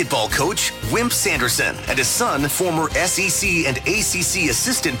basketball coach Wimp Sanderson and his son, former SEC and ACC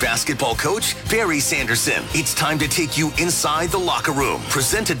assistant basketball coach Barry Sanderson. It's time to take you inside the Locker Room,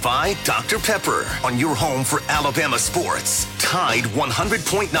 presented by Dr. Pepper on your home for Alabama sports. Tide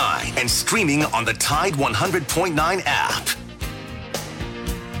 100.9 and streaming on the Tide 100.9 app.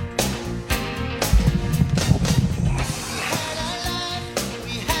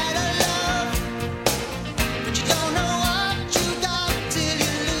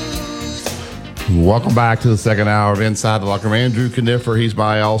 Welcome back to the second hour of Inside the Locker Room. Andrew Kniffer, he's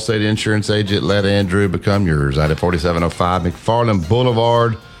my Allstate insurance agent. Let Andrew become yours. Out at 4705 McFarland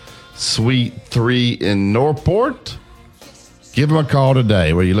Boulevard, Suite 3 in Northport. Give him a call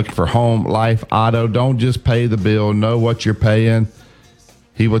today. Whether you're looking for home, life, auto, don't just pay the bill. Know what you're paying.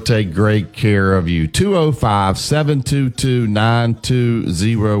 He will take great care of you.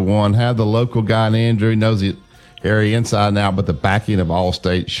 205-722-9201. Have the local guy in Andrew. He knows the area inside and out, but the backing of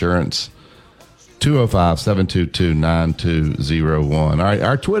Allstate Insurance. 205-722-9201. All right,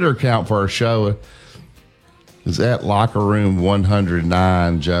 our Twitter account for our show is at Locker Room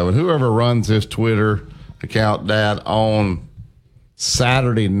 109, Joe. And whoever runs this Twitter account, Dad, on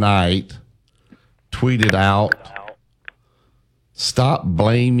Saturday night, tweeted out, stop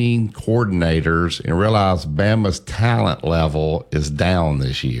blaming coordinators and realize Bama's talent level is down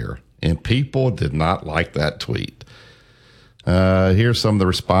this year. And people did not like that tweet. Here's some of the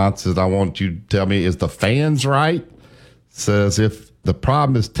responses. I want you to tell me, is the fans right? Says, if the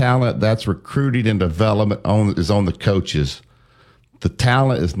problem is talent, that's recruiting and development is on the coaches. The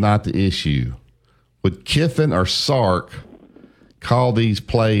talent is not the issue. Would Kiffin or Sark call these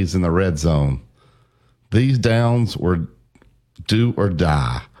plays in the red zone? These downs were do or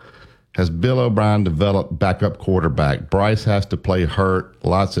die. Has Bill O'Brien developed backup quarterback? Bryce has to play hurt.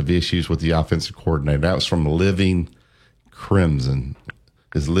 Lots of issues with the offensive coordinator. That was from Living Crimson.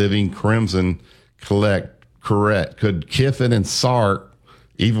 Is Living Crimson correct? Could Kiffin and Sark,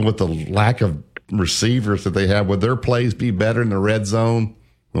 even with the lack of receivers that they have, would their plays be better in the red zone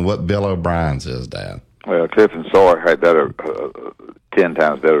than what Bill O'Brien says, Dad? Well, Kiffin and Sark had better, 10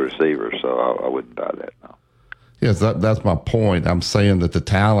 times better receivers, so I wouldn't buy that. No. Yes, that's my point. I'm saying that the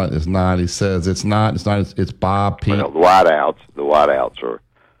talent is not. He says it's not. It's Bob Pete. Well, the wideouts are,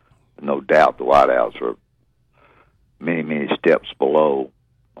 no doubt, the wideouts are many steps below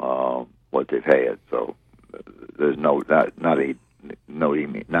what they've had. So there's not even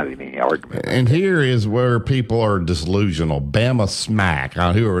any argument. And here is where people are disillusional. Bama Smack.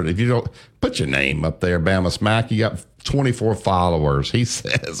 If you don't put your name up there, Bama Smack, you got 24 followers. He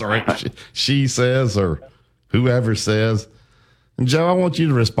says, or she says, or whoever says. And Joe, I want you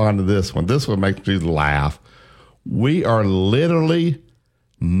to respond to this one. This one makes me laugh. We are literally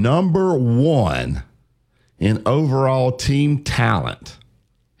number one in overall team talent.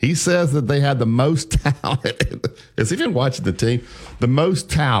 He says that they had the most talent. Has he been watching the team? The most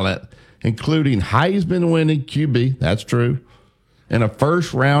talent, including Heisman-winning QB. That's true. And a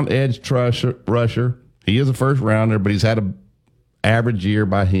first-round edge rusher. He is a first-rounder, but he's had an average year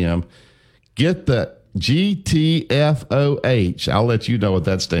by him. Get the GTFOH. I'll let you know what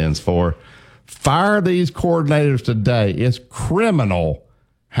that stands for. Fire these coordinators today. It's criminal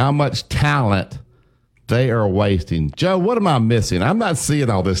how much talent they are wasting. Joe, what am I missing? I'm not seeing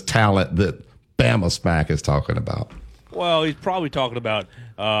all this talent that Bama Smack is talking about. Well, he's probably talking about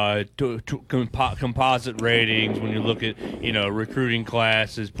composite ratings when you look at, recruiting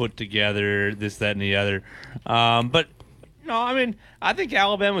classes put together, this, that, and the other. But, I think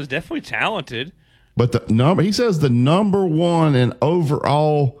Alabama's definitely talented. But he says the number one in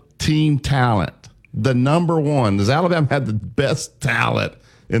overall team talent. The number one. Does Alabama have the best talent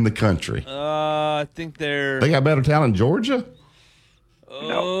in the country? I think they got better talent in Georgia?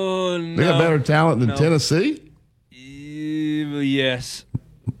 No. They got better talent than Tennessee? Yes.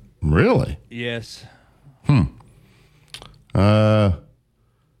 Really? Yes. The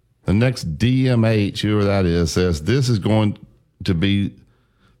next DMH, whoever that is, says this is going to be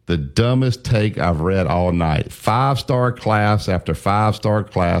the dumbest take I've read all night. 5-star class after 5-star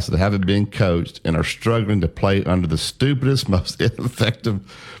class that haven't been coached and are struggling to play under the stupidest, most ineffective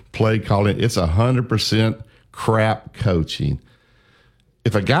play calling. It's 100% crap coaching.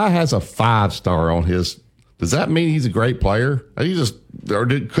 If a guy has a 5-star on his, does that mean he's a great player?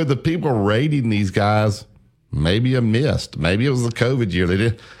 Could the people rating these guys maybe have missed? Maybe it was the COVID year. They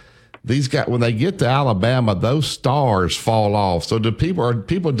did. These guys, when they get to Alabama, those stars fall off. So are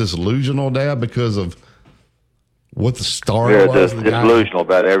people delusional, Dad, because of what the star was? They're delusional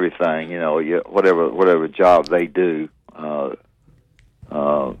about everything. Whatever job they do,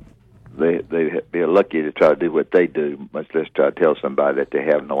 they'd be lucky to try to do what they do, much less try to tell somebody that they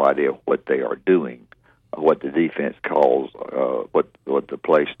have no idea what they are doing, or what the defense calls, what the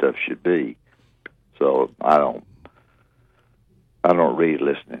play stuff should be. So I don't really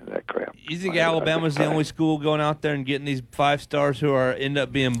listen to that crap. You think Alabama's the only school going out there and getting these 5-stars who end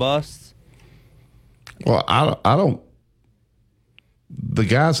up being busts? Well, I don't. The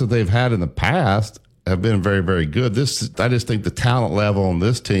guys that they've had in the past have been very, very good. I just think the talent level on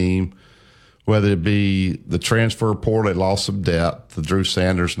this team, whether it be the transfer portal, they lost some depth. The Drew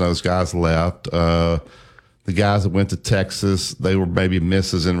Sanders and those guys left. The guys that went to Texas, they were maybe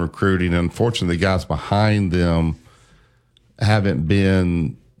misses in recruiting. Unfortunately, the guys behind them haven't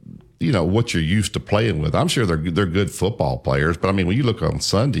been, what you're used to playing with. I'm sure they're good football players, but when you look on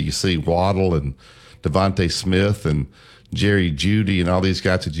Sunday, you see Waddle and Devontae Smith and Jerry Jeudy and all these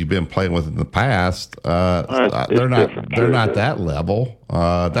guys that you've been playing with in the past. They're not that level.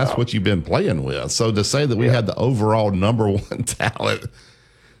 That's what you've been playing with. So to say that we had the overall number one talent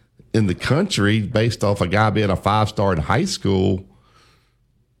in the country based off a guy being a 5-star in high school.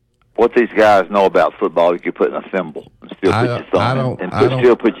 What these guys know about football, you can put in a thimble and still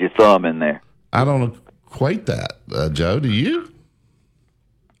put your thumb in there. I don't equate that, Joe. Do you?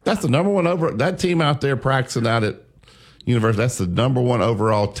 That's the number one that team out there practicing out at university. That's the number one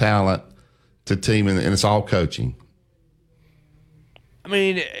overall talent to team, and it's all coaching.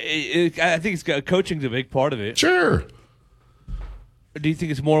 I think coaching's a big part of it. Sure. Do you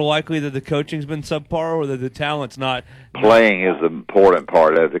think it's more likely that the coaching's been subpar, or that the talent's not? Playing is the important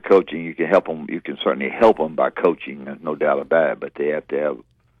part of the coaching. You can help them. You can certainly help them by coaching. There's no doubt about it. But they have to have,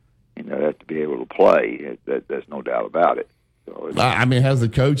 they have to be able to play. There's no doubt about it. So has the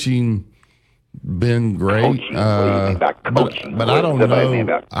coaching been great? Coaching, what do you mean by coaching? But I don't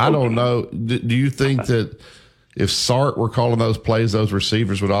know. I don't know. Do you think that if Sark were calling those plays, those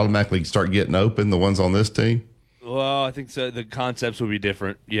receivers would automatically start getting open? The ones on this team. Well, I think so. The concepts would be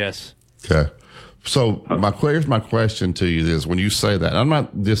different. Yes. Okay. So here's my question to you is, when you say that, I'm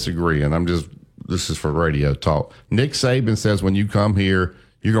not disagreeing. This is for radio talk. Nick Saban says when you come here,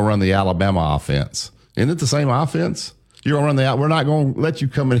 you're going to run the Alabama offense. Isn't it the same offense? You're going to run we're not going to let you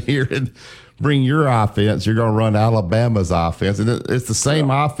come in here and bring your offense. You're going to run Alabama's offense. And it's the same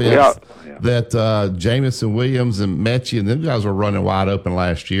offense that Jamison Williams and Mechie and them guys were running wide open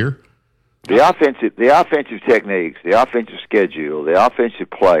last year. The offensive techniques, the offensive schedule, the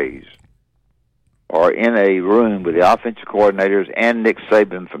offensive plays are in a room with the offensive coordinators and Nick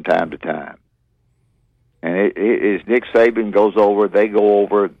Saban from time to time. And it is Nick Saban goes over, they go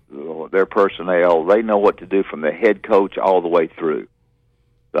over their personnel. They know what to do from the head coach all the way through.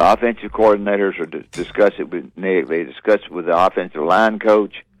 The offensive coordinators discuss it with Nick. They discuss it with the offensive line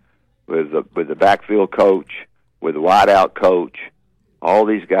coach, with the backfield coach, with the wideout coach. All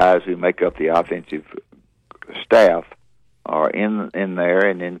these guys who make up the offensive staff are in there,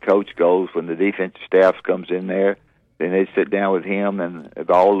 and then coach goes when the defensive staff comes in there. Then they sit down with him, and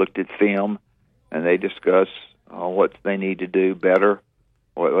they've all looked at film, and they discuss what they need to do better,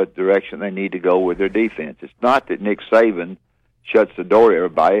 what direction they need to go with their defense. It's not that Nick Saban shuts the door to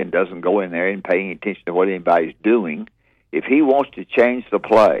everybody and doesn't go in there and pay any attention to what anybody's doing. If he wants to change the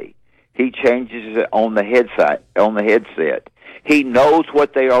play, he changes it on the headset. He knows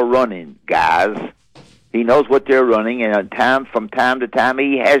what they are running, guys. He knows what they're running, and from time to time,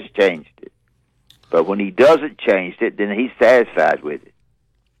 he has changed it. But when he doesn't change it, then he's satisfied with it.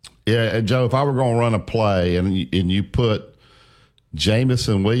 Yeah, and Joe, if I were going to run a play and you put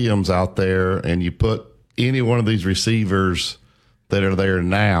Jameson Williams out there and you put any one of these receivers that are there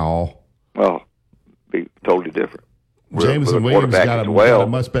now, well, be totally different. Jameson Williams got a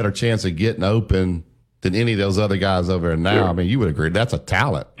much better chance of getting open than any of those other guys over there now. Sure. I mean, you would agree that's a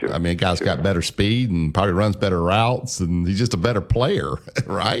talent. Sure. I mean, guy's got better speed and probably runs better routes, and he's just a better player,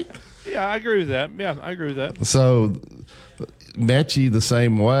 right? Yeah, I agree with that. Yeah, I agree with that. So Mechie the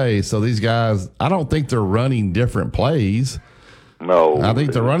same way. So these guys, I don't think they're running different plays. No. I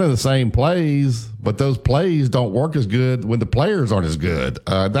think they're running the same plays, but those plays don't work as good when the players aren't as good.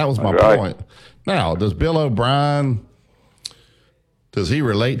 That was my point. Now, does Bill O'Brien, does he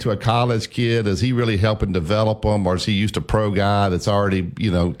relate to a college kid? Is he really helping develop them, or is he used to pro guy that's already, you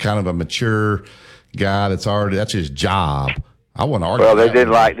know, kind of a mature guy that's his job? I wouldn't argue. Well, they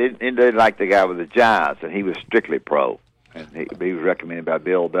didn't like the guy with the Giants, and he was strictly pro, and he was recommended by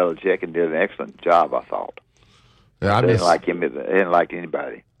Bill Belichick and did an excellent job, I thought. Yeah, I didn't like him. They didn't like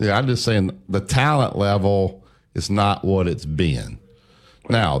anybody. Yeah, I'm just saying the talent level is not what it's been.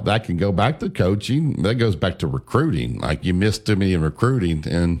 Now, that can go back to coaching. That goes back to recruiting. Like, you missed too many in recruiting,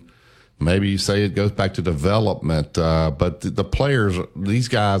 and maybe you say it goes back to development. But the players, these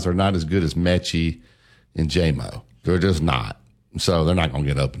guys are not as good as Mechie and J-Mo. They're just not. So they're not going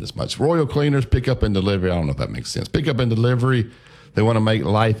to get open as much. Royal Cleaners, pick up and delivery. I don't know if that makes sense. Pick up and delivery. They want to make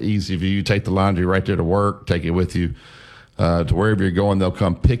life easy for you. Take the laundry right there to work. Take it with you to wherever you're going. They'll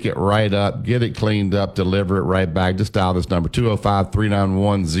come pick it right up, get it cleaned up, deliver it right back. Just dial this number,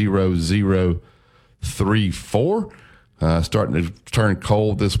 205-391-0034. Starting to turn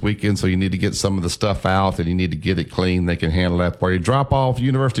cold this weekend, so you need to get some of the stuff out and you need to get it clean. They can handle that for you. Drop off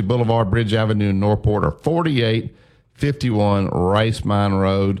University Boulevard, Bridge Avenue in Northport, or 4851 Rice Mine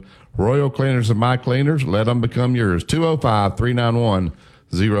Road. Royal Cleaners and My Cleaners, let them become yours.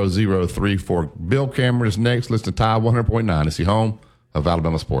 205-391-0034. Bill Cameron is next. Listen to Tide 100.9. It's the home of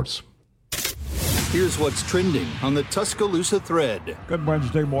Alabama sports. Here's what's trending on the Tuscaloosa thread. Good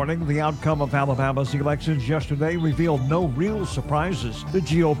Wednesday morning. The outcome of Alabama's elections yesterday revealed no real surprises. The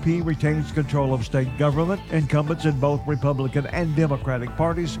GOP retains control of state government. Incumbents in both Republican and Democratic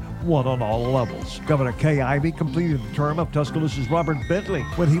parties won on all levels. Governor Kay Ivey completed the term of Tuscaloosa's Robert Bentley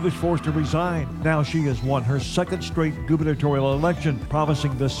when he was forced to resign. Now she has won her second straight gubernatorial election,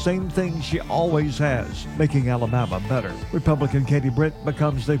 promising the same thing she always has, making Alabama better. Republican Katie Britt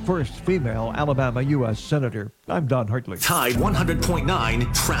becomes the first female Alabama U.S. Senator. I'm Don Hartley. Tide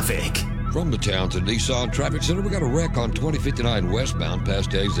 100.9 traffic. From the Townsend Nissan Traffic Center, we got a wreck on 2059 westbound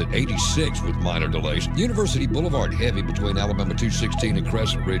past exit 86 with minor delays. University Boulevard heavy between Alabama 216 and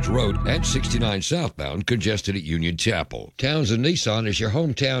Crescent Ridge Road, and 69 southbound congested at Union Chapel. Townsend Nissan is your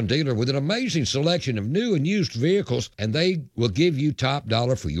hometown dealer with an amazing selection of new and used vehicles, and they will give you top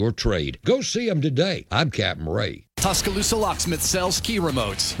dollar for your trade. Go see them today. I'm Captain Ray. Tuscaloosa Locksmith sells key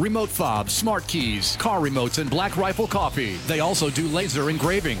remotes, remote fobs, smart keys, car remotes, and Black Rifle coffee. They also do laser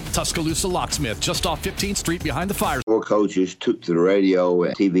engraving. Tuscaloosa Locksmith, just off 15th Street behind the fire. Four coaches took to the radio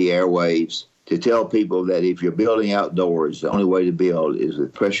and TV airwaves to tell people that if you're building outdoors, the only way to build is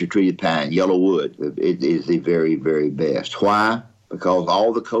with pressure-treated pine, yellow wood. It is the very, very best. Why? Because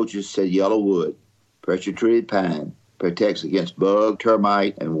all the coaches said yellow wood, pressure-treated pine, protects against bug,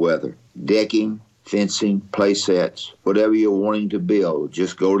 termite, and weather. Decking, fencing, play sets, whatever you're wanting to build,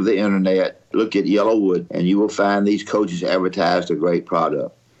 just go to the internet, look at Yellowwood, and you will find these coaches advertised a great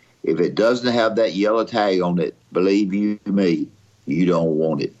product. If it doesn't have that yellow tag on it, believe you me, you don't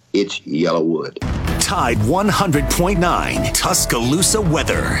want it. It's Yellowwood. Tide 100.9 Tuscaloosa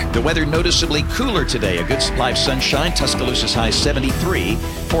weather. The weather noticeably cooler today. A good supply of sunshine. Tuscaloosa's high 73.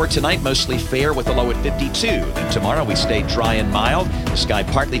 For tonight, mostly fair with a low at 52. Then tomorrow we stay dry and mild. The sky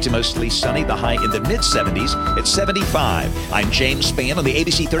partly to mostly sunny. The high in the mid-70s at 75. I'm James Spann on the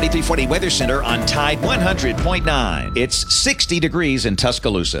ABC 3340 Weather Center on Tide 100.9. It's 60 degrees in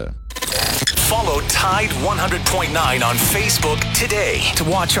Tuscaloosa. Follow Tide 100.9 on Facebook today to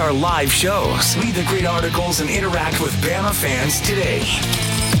watch our live shows, read the great articles, and interact with Bama fans today.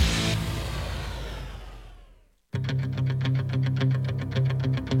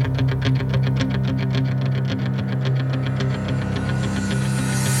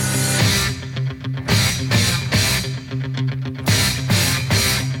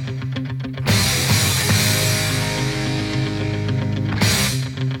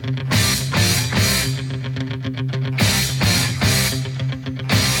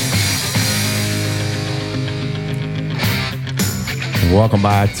 Welcome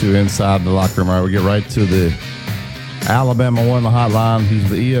back to Inside the Locker Room. All right, we get right to the Alabama won the hotline. He's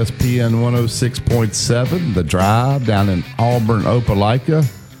the ESPN 106.7, The Drive down in Auburn, Opelika.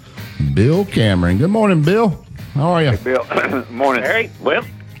 Bill Cameron. Good morning, Bill. How are you? Hey, Bill. Morning. Hey, well,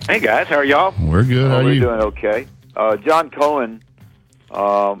 hey, guys. How are y'all? We're good. How are we're you? Doing okay. John Cohen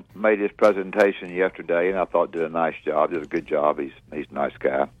made his presentation yesterday, and I thought did a nice job. Did a good job. He's a nice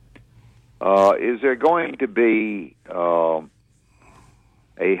guy. Is there going to be a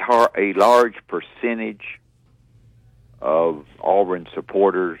large percentage of Auburn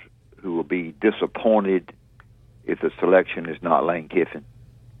supporters who will be disappointed if the selection is not Lane Kiffin?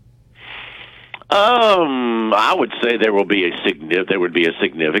 I would say there would be a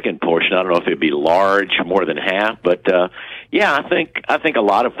significant portion. I don't know if it'd be large, more than half, but yeah, I think a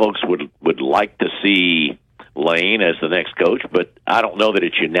lot of folks would like to see Lane as the next coach, but I don't know that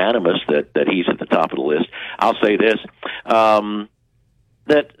it's unanimous that he's at the top of the list. I'll say this.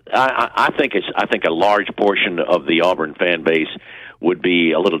 That I think a large portion of the Auburn fan base would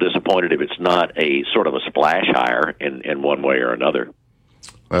be a little disappointed if it's not a sort of a splash hire in one way or another.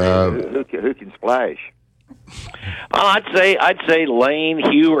 Who can splash? I'd say Lane,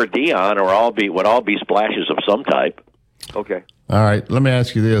 Hugh, or Dion would all be splashes of some type. Okay. All right. Let me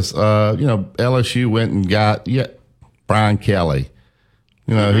ask you this. LSU went and got Brian Kelly.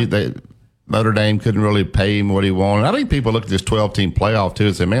 Notre Dame couldn't really pay him what he wanted. I think people look at this 12-team playoff, too,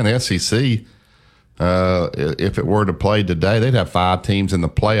 and say, man, the SEC, if it were to play today, they'd have 5 teams in the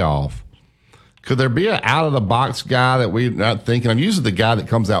playoff. Could there be an out-of-the-box guy that we're not thinking of? Usually the guy that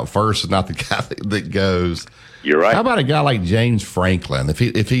comes out first is not the guy that goes. You're right. How about a guy like James Franklin? If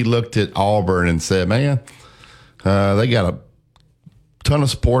he looked at Auburn and said, man, they got a ton of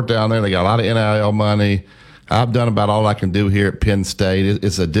support down there. They got a lot of NIL money. I've done about all I can do here at Penn State.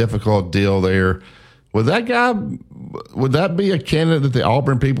 It's a difficult deal there. Would that be a candidate that the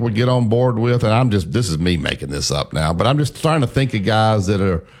Auburn people would get on board with? And this is me making this up now, but I'm just trying to think of guys that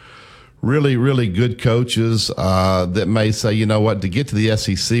are really, really good coaches that may say, you know what, to get to the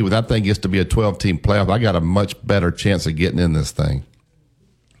SEC, when that thing gets to be a 12-team playoff, I got a much better chance of getting in this thing.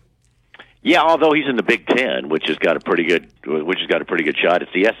 Yeah, although he's in the Big Ten, which has got a pretty good shot.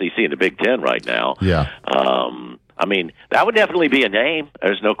 It's the SEC in the Big Ten right now. Yeah. I mean, that would definitely be a name.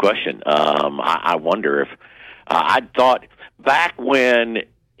 There's no question. I wonder if I thought back when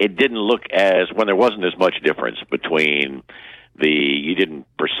it didn't look when there wasn't as much difference between you didn't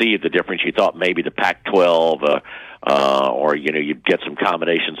perceive the difference. You thought maybe the Pac-12 or you'd get some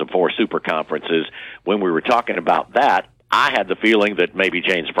combinations of 4 super conferences. When we were talking about that, I had the feeling that maybe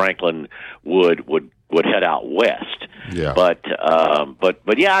James Franklin would head out west. Yeah. But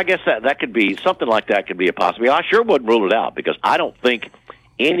yeah, I guess that could be something like that could be a possibility. I sure wouldn't rule it out because I don't think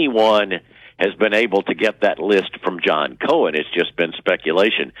anyone has been able to get that list from John Cohen. It's just been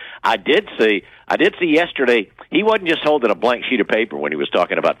speculation. I did see yesterday he wasn't just holding a blank sheet of paper when he was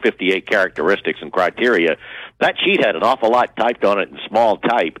talking about 58 characteristics and criteria. That sheet had an awful lot typed on it in small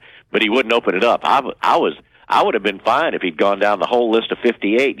type, but he wouldn't open it up. I would have been fine if he'd gone down the whole list of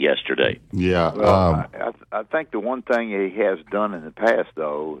 58 yesterday. Yeah. Well, I think the one thing he has done in the past,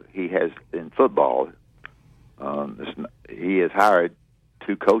 though, he has in football, he has hired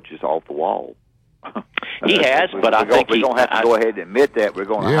 2 coaches off the wall. He has, but I think we're going to have to go ahead and admit that we're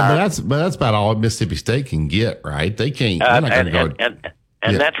going to hire. But that's about all Mississippi State can get, right? They can't. They're not going to go.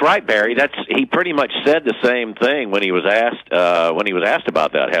 And that's right, Barry. He pretty much said the same thing when he was asked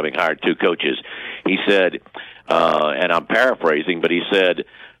about that, having hired 2 coaches. He said, and I'm paraphrasing, but he said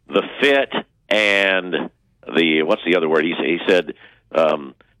the fit and what's the other word? He said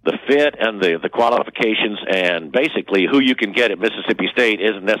the fit and the qualifications and basically who you can get at Mississippi State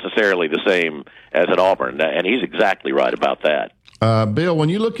isn't necessarily the same as at Auburn, and he's exactly right about that. Bill, when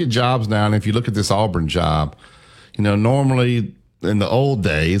you look at jobs now, and if you look at this Auburn job, normally in the old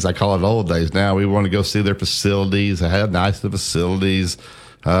days, I call it old days now, we want to go see their facilities, how nice the facilities,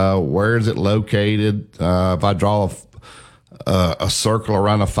 where is it located? If I draw a circle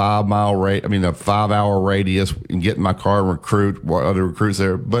around a 5-hour radius, and get in my car and recruit what other recruits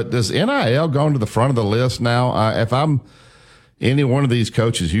there. But does NIL go into the front of the list now? If I'm any one of these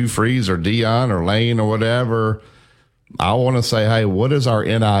coaches, Hugh Freeze or Dion or Lane or whatever, I want to say, hey, what is our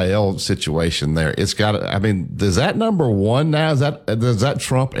NIL situation there? It's got. Does that number one now? Does that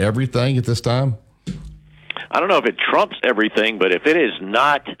trump everything at this time? I don't know if it trumps everything, but if it is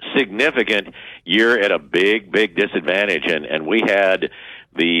not significant, you're at a big, big disadvantage. And we had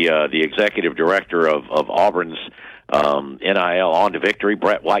the executive director of Auburn's NIL On to Victory,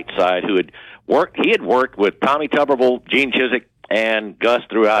 Brett Whiteside, who had worked with Tommy Tuberville, Gene Chizik, and Gus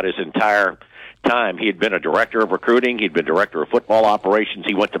throughout his entire time. He had been a director of recruiting. He'd been director of football operations.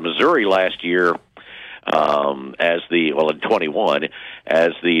 He went to Missouri last year in 21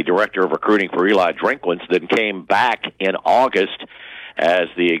 as the director of recruiting for Eli Drinkwitz, then came back in August as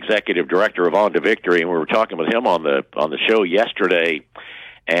the executive director of On to Victory, and we were talking with him on the show yesterday,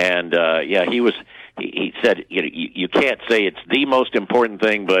 and he said, you can't say it's the most important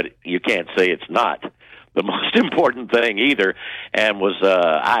thing, but you can't say it's not the most important thing either. And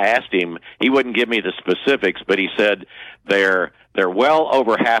I asked him, he wouldn't give me the specifics, but he said they're well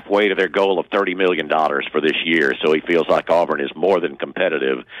over halfway to their goal of $30 million for this year, so he feels like Auburn is more than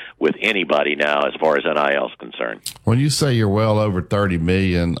competitive with anybody now as far as NIL is concerned. When you say you're well over $30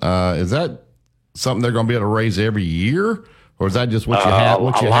 million, is that something they're going to be able to raise every year, or is that just what you have? A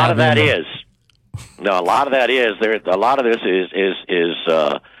lot of that is. No, a lot of that is. A lot of this is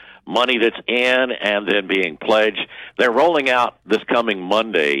money that's in and then being pledged. They're rolling out this coming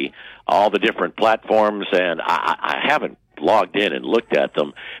Monday all the different platforms, and I haven't logged in and looked at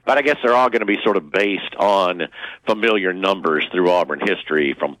them, but I guess they're all going to be sort of based on familiar numbers through Auburn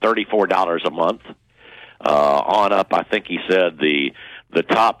history, from $34 a month on up. I think he said the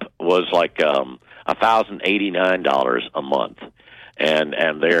top was like $1,089 a month,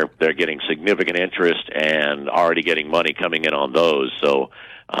 and they're getting significant interest and already getting money coming in on those. So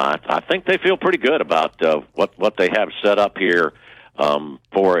I think they feel pretty good about what they have set up here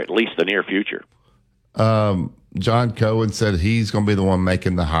for at least the near future. John Cohen said he's going to be the one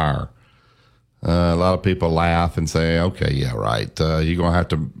making the hire. A lot of people laugh and say, okay, yeah, right. You're going to have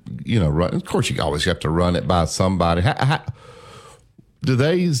to, run. Of course, you always have to run it by somebody. Do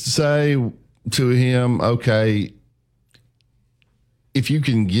they say to him, okay, if you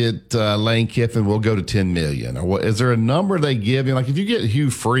can get Lane Kiffin, we'll go to $10 million? Or what, is there a number they give him? Like if you get Hugh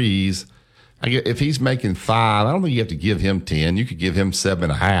Freeze, if he's making $5, I don't think you have to give him 10. You could give him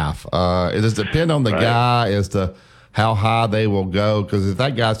 7.5. It does depend on the guy as to how high they will go. Because if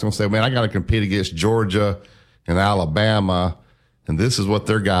that guy's going to say, man, I got to compete against Georgia and Alabama, and this is what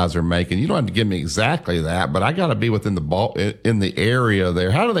their guys are making, you don't have to give me exactly that, but I got to be within in the area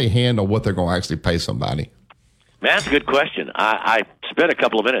there. How do they handle what they're going to actually pay somebody? Man, that's a good question. I spent a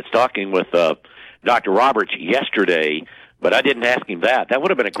couple of minutes talking with Dr. Roberts yesterday, but I didn't ask him that. That would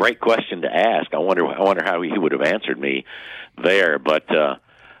have been a great question to ask. I wonder how he would have answered me there. But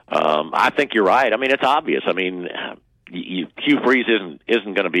I think you're right. I mean, it's obvious. I mean, Hugh Freeze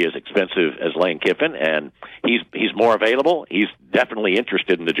isn't going to be as expensive as Lane Kiffin, and he's more available. He's definitely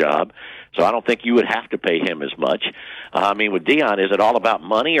interested in the job, so I don't think you would have to pay him as much. I mean, with Deion, is it all about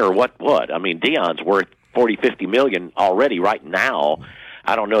money or what? I mean, Deion's worth $40-50 million already right now.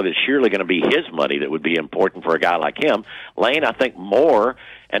 I don't know that it's surely going to be his money that would be important for a guy like him. Lane, I think more,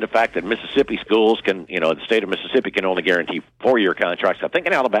 and the fact that Mississippi schools can, the state of Mississippi can only guarantee 4-year contracts. I think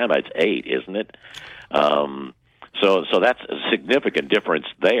in Alabama it's 8, isn't it? So that's a significant difference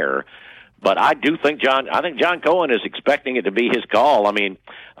there. But I do think John Cohen is expecting it to be his call. I mean,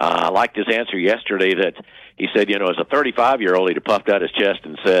 I liked his answer yesterday that he said, as a 35-year-old, he'd have puffed out his chest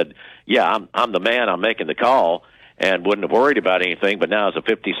and said, yeah, I'm the man, I'm making the call, and wouldn't have worried about anything. But now as a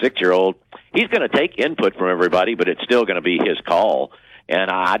 56-year-old, he's going to take input from everybody, but it's still going to be his call. And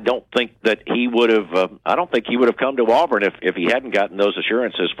I don't think that he would have. I don't think he would have come to Auburn if he hadn't gotten those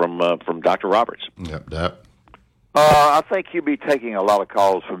assurances from Dr. Roberts. Yep. I think he'll be taking a lot of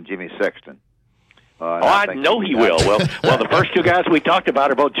calls from Jimmy Sexton. I know he will. Well, the first two guys we talked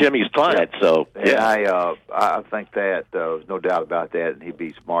about are both Jimmy's clients. So yeah, I think that there's no doubt about that, and he'd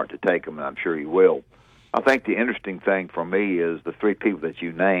be smart to take them, and I'm sure he will. I think the interesting thing for me is the 3 people that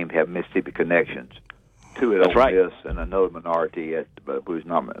you named have Mississippi connections. 2 at Ole Miss and another minority who's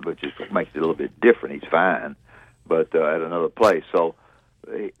not, which makes it a little bit different. He's fine, but at another place. So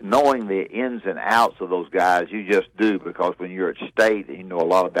knowing the ins and outs of those guys, you just do, because when you're at state, you know a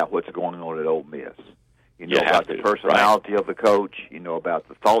lot about what's going on at Ole Miss. You know about the personality of the coach. You know about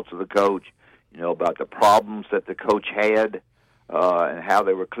the thoughts of the coach. You know about the problems that the coach had and how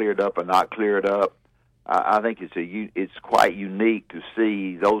they were cleared up or not cleared up. I think it's quite unique to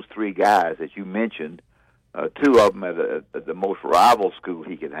see those 3 guys that you mentioned, 2 of them at the most rival school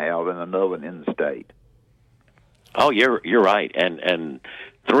he could have, and another one in the state. Oh, you're right, and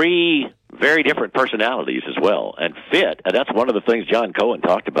 3 very different personalities as well, and fit. And that's one of the things John Cohen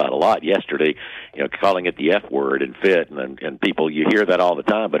talked about a lot yesterday. Calling it the F word and fit, and people, you hear that all the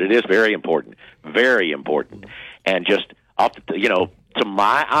time, but it is very important, and just to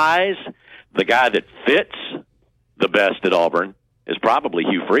my eyes, the guy that fits the best at Auburn is probably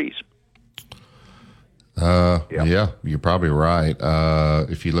Hugh Freeze. Yeah, you're probably right.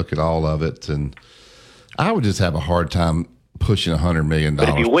 If you look at all of it, and I would just have a hard time pushing $100 million. But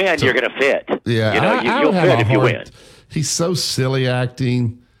if you win, you're going to fit. Yeah, you'll fit if you win. He's so silly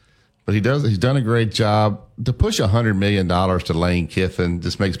acting But he's done a great job. To push $100 million to Lane Kiffin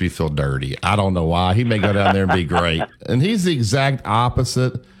just makes me feel dirty. I don't know why. He may go down there and be great. And he's the exact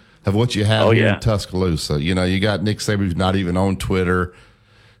opposite of what you have here in Tuscaloosa. You know, you got Nick Saban who's not even on Twitter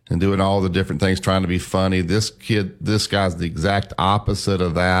and doing all the different things, trying to be funny. This guy's the exact opposite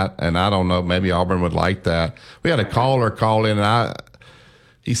of that. And I don't know, maybe Auburn would like that. We had a caller call in, and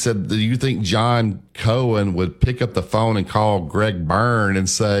he said, do you think John Cohen would pick up the phone and call Greg Byrne and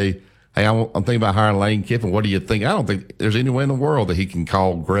say, hey, I'm thinking about hiring Lane Kiffin. What do you think? I don't think there's any way in the world that he can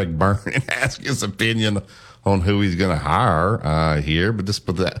call Greg Byrne and ask his opinion on who he's going to hire here. But just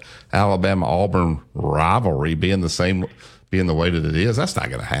with the Alabama-Auburn rivalry being the way that it is, that's not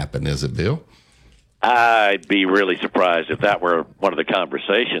going to happen, is it, Bill? I'd be really surprised if that were one of the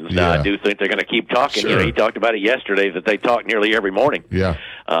conversations. Now, I do think they're going to keep talking. Sure. You know, he talked about it yesterday that they talk nearly every morning. Yeah.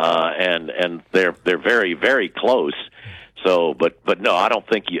 And they're very, very close. So, but no, I don't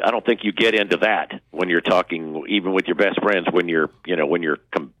think you get into that when you're talking, even with your best friends, when you're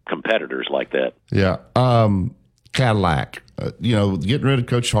competitors like that. Yeah. Cadillac, getting rid of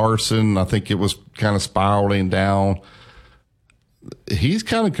Coach Harsin, I think it was kind of spiraling down. He's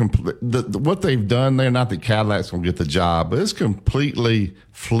kind of what they've done there. Not that Cadillac's going to get the job, but it's completely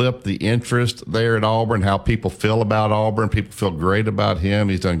flipped the interest there at Auburn. How people feel about Auburn, people feel great about him.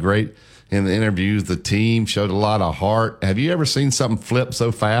 He's done great in the interviews. The team showed a lot of heart. Have you ever seen something flip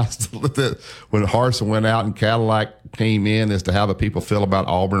so fast that when Harsin went out and Cadillac came in, as to how the people feel about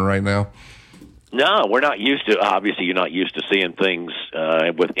Auburn right now? No, we're not used to. Obviously, you're not used to seeing things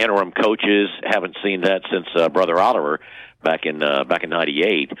with interim coaches. Haven't seen that since Brother Oliver back in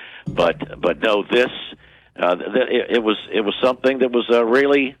 '98. But no, it was something that was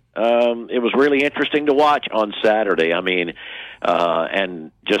really interesting to watch on Saturday. I mean,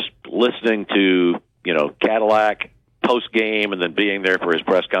 and just listening to Cadillac post game and then being there for his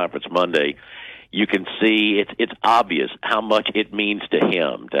press conference Monday. You can see it's obvious how much it means to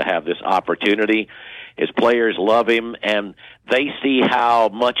him to have this opportunity. His players love him, and they see how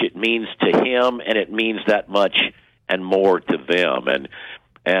much it means to him, and it means that much and more to them. And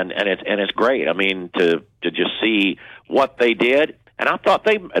it's great. I mean, to just see what they did, and I thought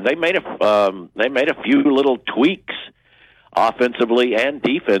they made a few little tweaks offensively and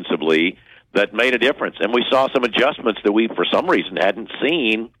defensively that made a difference, and we saw some adjustments that we for some reason hadn't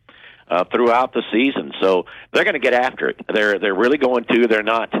seen throughout the season. So they're going to get after it. They're really going to. They're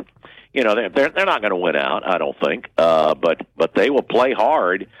not, they're not going to win out, I don't think. But they will play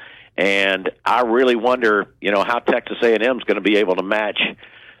hard. And I really wonder, how Texas A&M is going to be able to match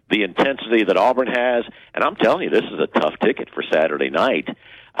the intensity that Auburn has. And I'm telling you, this is a tough ticket for Saturday night.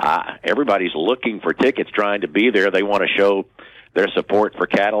 Everybody's looking for tickets, trying to be there. They want to show their support for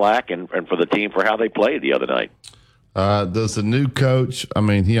Cadillac and for the team for how they played the other night. Does the new coach,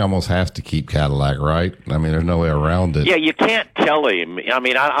 he almost has to keep Cadillac, right? There's no way around it. Yeah, you can't tell him.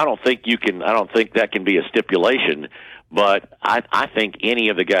 I don't think you can. I don't think that can be a stipulation. But I think any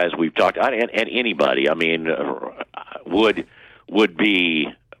of the guys we've talked and anybody, would be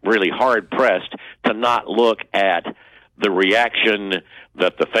really hard pressed to not look at the reaction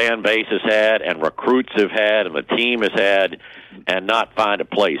that the fan base has had and recruits have had and the team has had, and not find a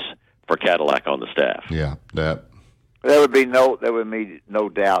place for Cadillac on the staff. Yeah, that. There would be no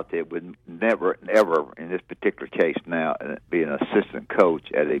doubt that it would never, ever, in this particular case now, be an assistant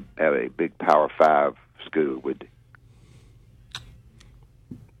coach at a big Power 5 school. Would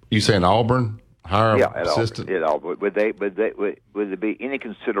you saying Auburn hire assistant? At Auburn. Would there be any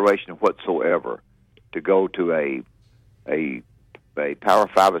consideration whatsoever to go to a Power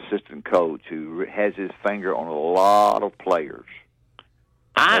 5 assistant coach who has his finger on a lot of players?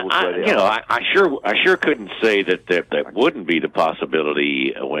 I sure couldn't say that wouldn't be the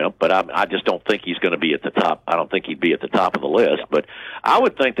possibility, Wimp, but I just don't think he's going to be at the top. I don't think he'd be at the top of the list, but I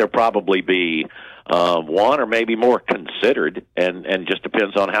would think there'd probably be one or maybe more considered, and just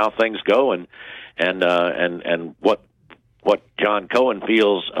depends on how things go and what John Cohen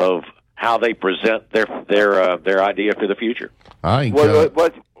feels of how they present their idea for the future.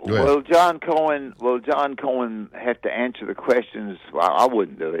 Will John Cohen have to answer the questions? Well, I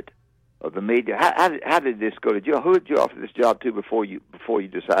wouldn't do it. Of the media, how did this go? Who did you offer this job to before you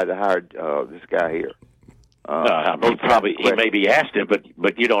decided to hire this guy here? He maybe asked him,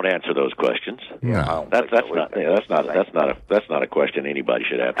 but you don't answer those questions. Yeah, that's not a question anybody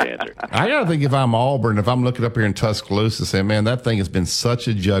should have to answer. I gotta think, if I'm Auburn, if I'm looking up here in Tuscaloosa, saying, man, that thing has been such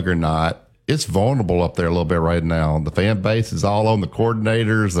a juggernaut. It's vulnerable up there a little bit right now. The fan base is all on the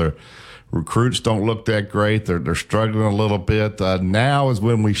coordinators. The recruits don't look that great. They're struggling a little bit. Now is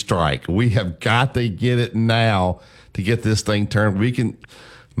when we strike. We have got to get it now to get this thing turned.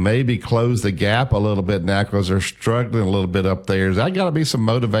 maybe close the gap a little bit now because they're struggling a little bit up there. Is that got to be some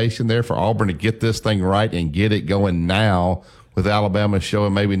motivation there for Auburn to get this thing right and get it going now with Alabama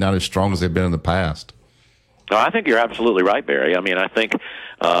showing maybe not as strong as they've been in the past? No, I think you're absolutely right, Barry. I mean, I think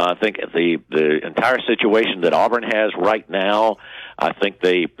the entire situation that Auburn has right now, I think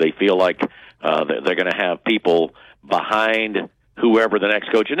they feel like they're going to have people behind whoever the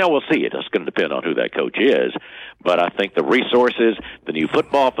next coach is. Now, we'll see. It's going to depend on who that coach is. But I think the resources, the new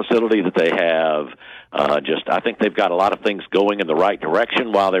football facility that they have, I think they've got a lot of things going in the right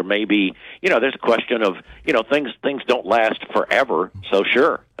direction. While there may be, there's a question of, things don't last forever. So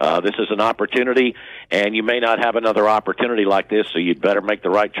sure, this is an opportunity, and you may not have another opportunity like this, so you'd better make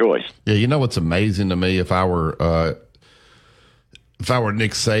the right choice. Yeah, you know what's amazing to me, if I were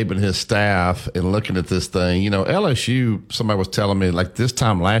Nick Saban and his staff and looking at this thing, LSU, somebody was telling me, like this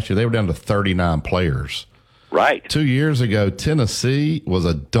time last year, they were down to 39 players. Right. 2 years ago, Tennessee was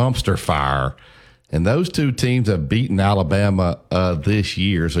a dumpster fire, and those two teams have beaten Alabama this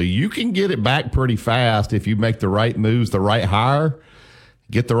year. So you can get it back pretty fast if you make the right moves, the right hire,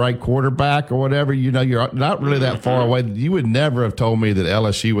 get the right quarterback or whatever. You're not really that far away. You would never have told me that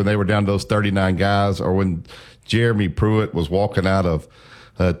LSU, when they were down to those 39 guys, or when Jeremy Pruitt was walking out of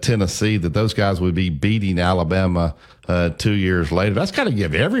Tennessee, that those guys would be beating Alabama 2 years later. That's got to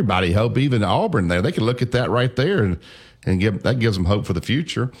give everybody hope, even Auburn there. They can look at that right there and that gives them hope for the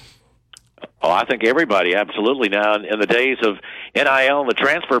future. Oh, I think everybody, absolutely. Now, in the days of NIL and the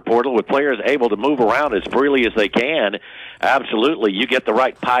transfer portal, with players able to move around as freely as they can, absolutely, you get the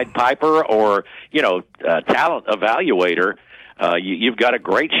right Pied Piper or, talent evaluator, you've got a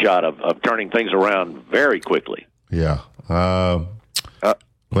great shot of turning things around very quickly. Yeah. Go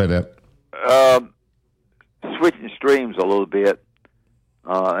ahead, Switching streams a little bit.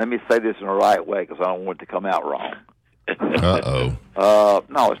 Let me say this in the right way because I don't want it to come out wrong. Uh-oh.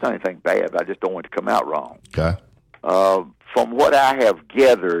 No, it's not anything bad. I just don't want it to come out wrong. Okay. From what I have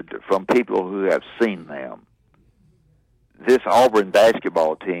gathered from people who have seen them, this Auburn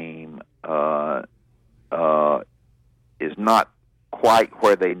basketball team is not quite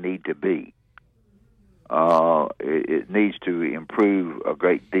where they need to be. It needs to improve a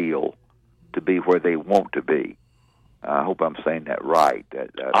great deal to be where they want to be. I hope I'm saying that right.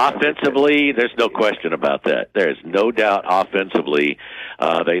 Offensively, there's no question about that. There's no doubt offensively.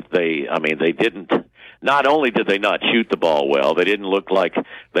 They didn't, not only did they not shoot the ball well, they didn't look like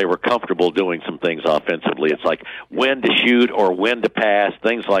they were comfortable doing some things offensively. It's like when to shoot or when to pass,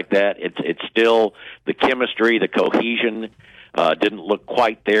 things like that. It's still the chemistry, the cohesion didn't look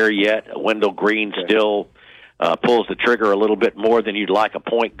quite there yet. Wendell Green still pulls the trigger a little bit more than you'd like a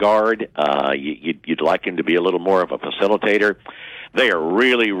point guard. You'd like him to be a little more of a facilitator. They are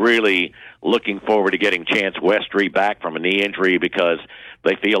really, really looking forward to getting Chance Westry back from a knee injury because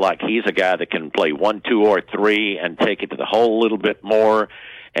they feel like he's a guy that can play 1, 2, or 3 and take it to the hole a little bit more,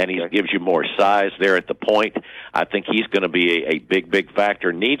 and he gives you more size there at the point. I think he's going to be a big, big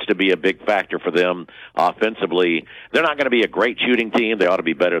factor, needs to be a big factor for them offensively. They're not going to be a great shooting team. They ought to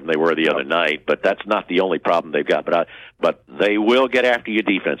be better than they were the other night, but that's not the only problem they've got. But they will get after you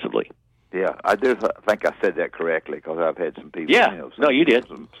defensively. Yeah, I do think I said that correctly because I've had some people. Yeah, no, you did.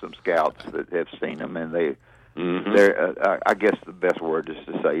 Some scouts that have seen them, and they're. I guess the best word is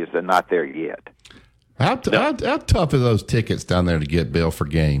to say is they're not there yet. How tough are those tickets down there to get, Bill, for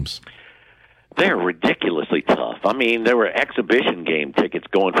games? They're ridiculously tough. I mean, there were exhibition game tickets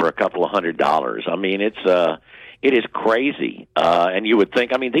going for a couple of $100s. I mean, it is crazy. And you would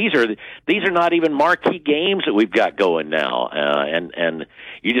think, I mean, these are not even marquee games that we've got going now. And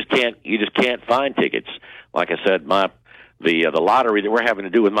you just can't find tickets. Like I said, the lottery that we're having to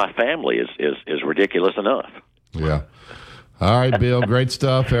do with my family is ridiculous enough. Yeah. All right, Bill, great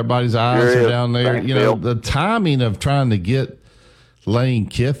stuff. Everybody's eyes are down there. Thanks, Bill. The timing of trying to get Lane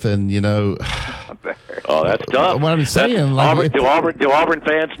Kiffin, Oh, that's tough. What I'm saying, do Auburn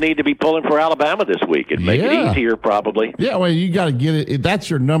fans need to be pulling for Alabama this week? It'd make it easier, probably. Yeah, well, you got to get it. If that's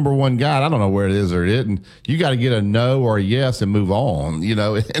your number one guy, I don't know where it is or it isn't. You got to get a no or a yes and move on.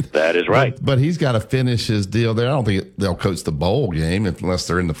 That is right. But he's got to finish his deal there. I don't think they'll coach the bowl game unless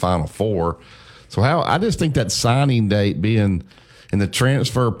they're in the Final Four. So I just think that signing date being in the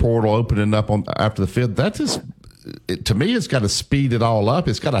transfer portal opening up after the 5th, that just. To me, it's got to speed it all up.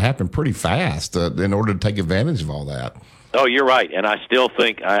 It's got to happen pretty fast in order to take advantage of all that. Oh, you're right, and I still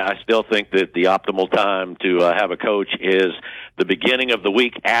think that the optimal time to have a coach is the beginning of the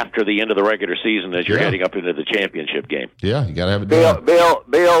week after the end of the regular season, as you're heading up into the championship game. Yeah, you got to have it done.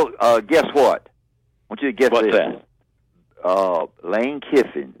 Bill, guess what? I want you to guess what's this. That? Lane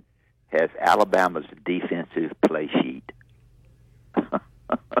Kiffin has Alabama's defensive play sheet.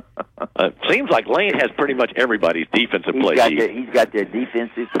 Seems like Lane has pretty much everybody's defensive play sheet. He's got their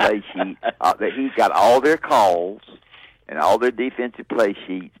defensive play sheet. He's got all their calls and all their defensive play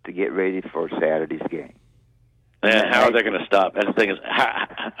sheets to get ready for Saturday's game. And how are they going to stop? And the thing is,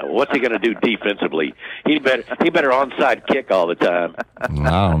 what's he going to do defensively? He better onside kick all the time. I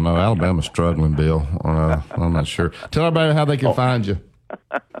don't know. Alabama's struggling, Bill. I'm not sure. Tell everybody how they can find you.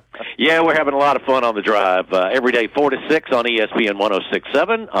 Yeah, we're having a lot of fun on the drive. Every day, 4 to 6 on ESPN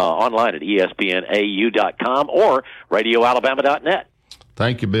 106.7, online at ESPNAU.com or RadioAlabama.net.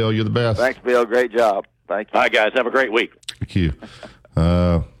 Thank you, Bill. You're the best. Thanks, Bill. Great job. Thank you. All right, guys. Have a great week. Thank you.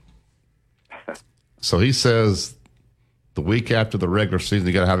 So he says the week after the regular season,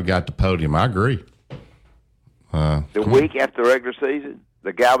 you got to have a guy at the podium. I agree. The week after the regular season,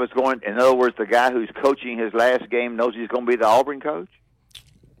 the guy was going, in other words, the guy who's coaching his last game knows he's going to be the Auburn coach?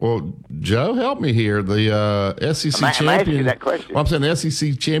 Well, Joe, help me here. The SEC champion. I'm asking you that question. Well, I'm saying the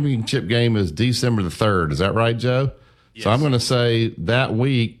SEC championship game is December the 3rd. Is that right, Joe? Yes. So I'm going to say that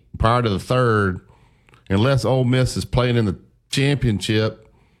week prior to the 3rd, unless Ole Miss is playing in the championship,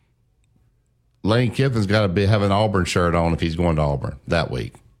 Lane Kiffin's got to have an Auburn shirt on if he's going to Auburn that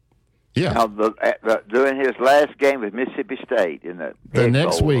week. Yeah. Now, during his last game with Mississippi State in the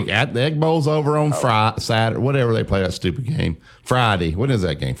next week, at the Egg Bowl's over on Friday, Saturday, whatever they play that stupid game. Friday. When is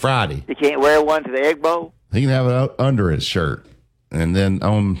that game? Friday. He can't wear one to the Egg Bowl? He can have it under his shirt. And then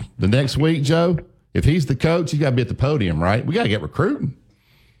on the next week, Joe, if he's the coach, he's got to be at the podium, right? We got to get recruiting,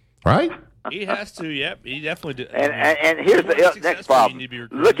 right? He has to, yep. He definitely did. And here's the next problem.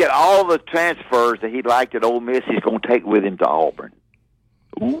 Look at all the transfers that he liked at Ole Miss he's going to take with him to Auburn.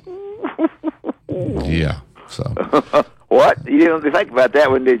 Yeah. So. What? You didn't think about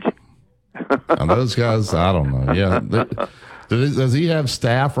that one, did you? Those guys, I don't know. Yeah. Does he have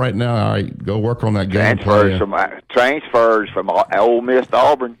staff right now? All right, go work on that game plan. Transfers from Ole Miss to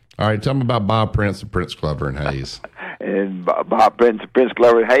Auburn. All right, tell me about Bob Prince and Prince Glover and Hayes. And Bob Prince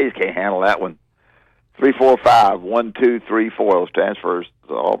Glover and Hayes can't handle that one. 3-4-5-1-2-3-4. Those transfers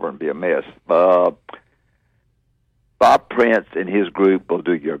to Auburn be a mess. Bob Prince and his group will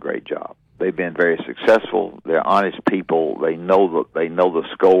do you a great job. They've been very successful. They're honest people. They know the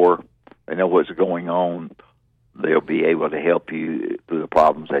score. They know what's going on. They'll be able to help you through the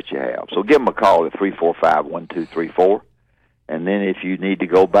problems that you have. So give them a call at 3-4-5-1-2-3-4. And then if you need to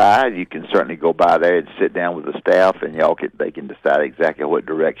go by, you can certainly go by there and sit down with the staff, and they can decide exactly what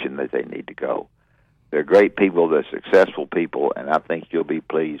direction that they need to go. They're great people. They're successful people, and I think you'll be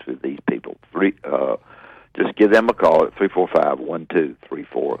pleased with these people. Just give them a call at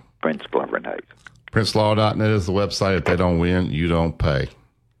 3-4-5-1-2-3-4, Prince Glover and Hayes. PrinceLaw.net is the website. If they don't win, you don't pay.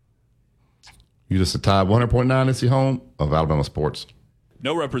 You just a Tide 100.9 is the home of Alabama sports.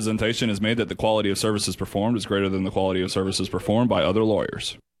 No representation is made that the quality of services performed is greater than the quality of services performed by other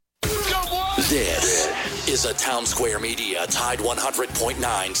lawyers. This is a Town Square Media Tide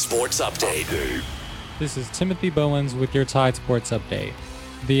 100.9 Sports Update. This is Timothy Bowens with your Tide Sports Update.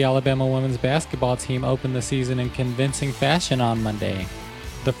 The Alabama women's basketball team opened the season in convincing fashion on Monday.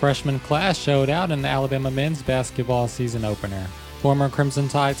 The freshman class showed out in the Alabama men's basketball season opener. Former Crimson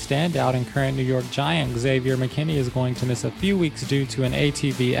Tide standout and current New York Giant Xavier McKinney is going to miss a few weeks due to an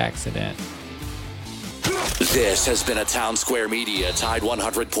ATV accident. This has been a Town Square Media Tide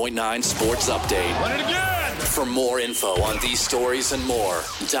 100.9 Sports Update. Run it again! For more info on these stories and more,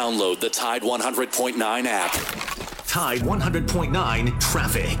 download the Tide 100.9 app. Tide 100.9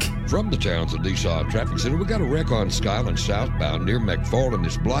 traffic. From the Townsend Nissan Traffic Center, we got a wreck on Skyland southbound near McFarland.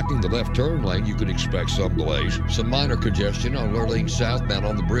 It's blocking the left turn lane. You can expect some delays. Some minor congestion on Lurleen southbound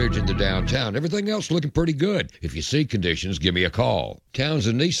on the bridge into downtown. Everything else looking pretty good. If you see conditions, give me a call.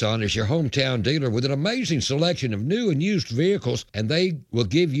 Townsend Nissan is your hometown dealer with an amazing selection of new and used vehicles, and they will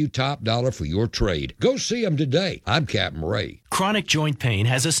give you top dollar for your trade. Go see them today. I'm Captain Ray. Chronic joint pain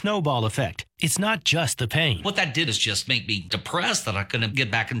has a snowball effect. It's not just the pain. What that did is just make me depressed that I couldn't get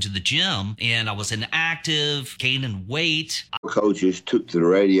back into the gym, and I was inactive, gaining weight. Coaches took to the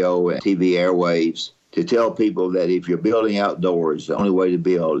radio and TV airwaves to tell people that if you're building outdoors, the only way to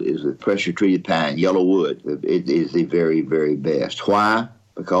build is with pressure-treated pine, yellow wood. It is the very, very best. Why?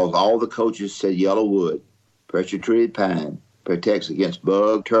 Because all the coaches said yellow wood, pressure-treated pine, protects against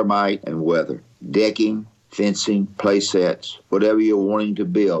bug, termite, and weather. Decking, fencing, play sets, whatever you're wanting to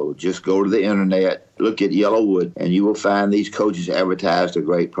build, just go to the internet, look at Yellowwood, and you will find these coaches advertised a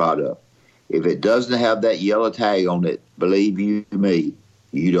great product. If it doesn't have that yellow tag on it, believe you me,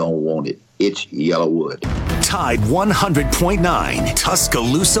 you don't want it. It's Yellowwood. Tide 100.9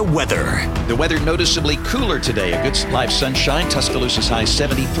 Tuscaloosa weather. The weather noticeably cooler today. A good supply of sunshine. Tuscaloosa's high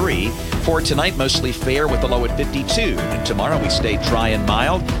 73. For tonight, mostly fair with the low at 52. And tomorrow we stay dry and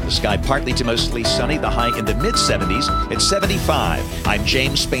mild. The sky partly to mostly sunny. The high in the mid-70s at 75. I'm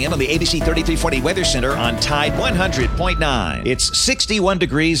James Spann on the ABC 3340 Weather Center on Tide 100.9. It's 61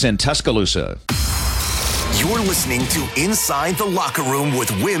 degrees in Tuscaloosa. You're listening to Inside the Locker Room with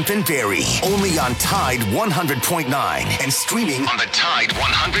Wimp and Barry, only on Tide 100.9 and streaming on the Tide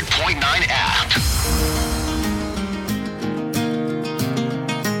 100.9 app.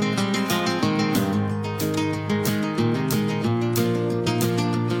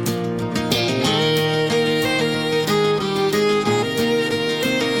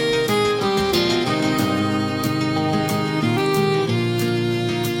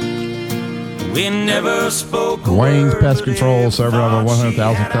 We never spoke. Wayne's Pest Control, serving over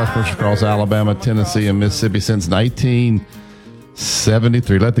 100,000 customers across Alabama, Tennessee, and Mississippi since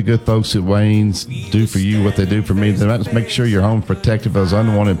 1973. Let the good folks at Wayne's do for you what they do for me. They just make sure your home's protected from those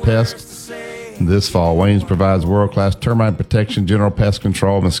unwanted pests. This fall, Wayne's provides world-class termite protection, general pest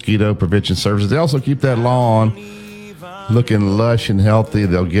control, mosquito prevention services. They also keep that lawn looking lush and healthy.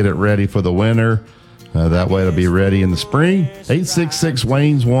 They'll get it ready for the winter. That way it'll be ready in the spring.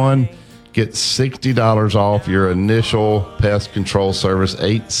 866-WAYNES-1. Get $60 off your initial pest control service,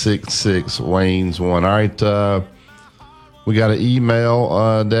 866-WAYNES-1. All right, we got an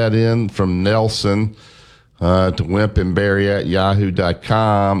email that in from Nelson to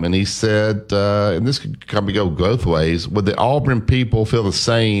wimpandbarry@yahoo.com, and he said, and this could probably go both ways, would the Auburn people feel the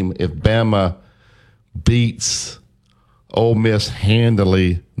same if Bama beats Ole Miss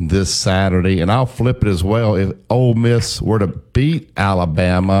handily this Saturday? And I'll flip it as well. If Ole Miss were to beat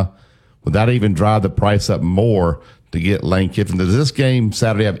Alabama, would that even drive the price up more to get Lane Kiffin? Does this game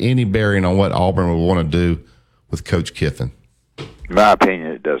Saturday have any bearing on what Auburn would want to do with Coach Kiffin? In my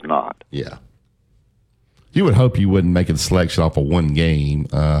opinion, it does not. Yeah. You would hope you wouldn't make a selection off of one game.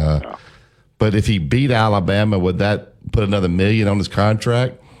 No. But if he beat Alabama, would that put another $1 million on his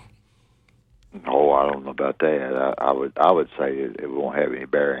contract? Oh, I don't know about that. I would say it won't have any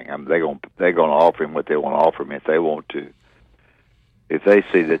bearing. I mean, they're going to offer him what they want to offer him if they want to. If they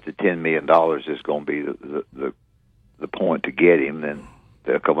see that the $10 million is going to be the point to get him, then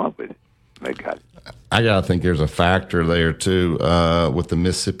they'll come up with it. They got it. I gotta think there's a factor there too with the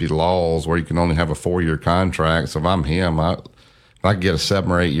Mississippi laws where you can only have a 4-year contract. So if I'm him, if I get a 7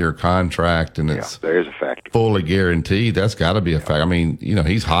 or 8 year contract and it's there's a factor fully guaranteed, that's got to be a factor. I mean,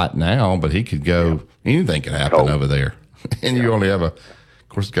 he's hot now, but he could go. Anything could happen over there, and you only have of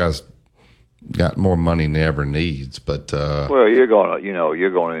course, the guy's got more money than he ever needs. But well, you're going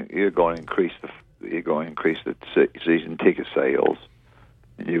to increase the season ticket sales.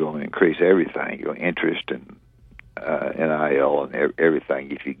 You're going to increase everything, your interest in NIL and everything.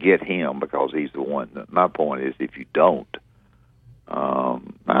 If you get him, because he's the one. My point is, if you don't, I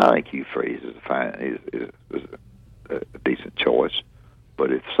think Hugh Freeze is a decent choice.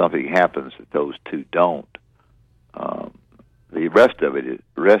 But if something happens that those two don't, the rest of it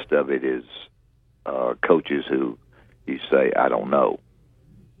is coaches who you say, I don't know.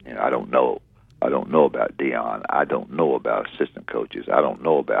 I don't know. I don't know about Dion. I don't know about assistant coaches. I don't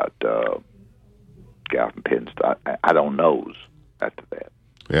know about guy from Penn State. I don't know after that.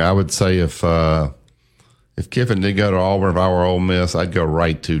 Yeah, I would say if Kiffin did go to Auburn, if I were Ole Miss, I'd go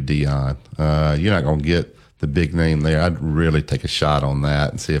right to Dion. You're not going to get the big name there. I'd really take a shot on that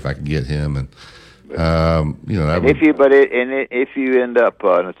and see if I could get him. And if you end up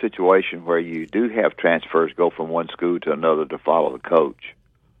in a situation where you do have transfers go from one school to another to follow the coach,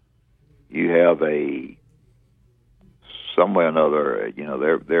 you have somewhere or another,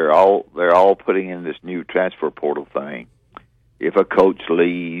 they're all putting in this new transfer portal thing. If a coach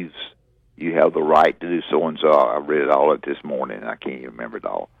leaves, you have the right to do so and so. I read it all up this morning. I can't even remember it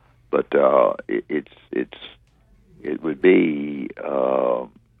all, but it would be,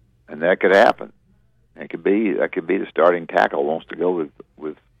 and that could happen. That could be the starting tackle wants to go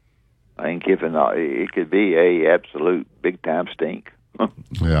with Lane Kiffin. It could be a absolute big time stink.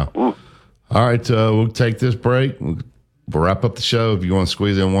 Yeah. Ooh. All right, we'll take this break. We'll wrap up the show. If you want to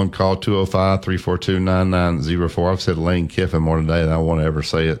squeeze in one call, 205-342-9904. I've said Lane Kiffin more today than I want to ever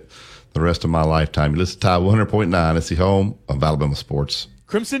say it the rest of my lifetime. You listen to Tide 100.9. It's the home of Alabama sports.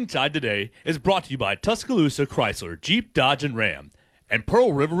 Crimson Tide Today is brought to you by Tuscaloosa Chrysler, Jeep, Dodge, and Ram, and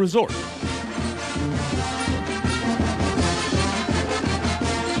Pearl River Resort.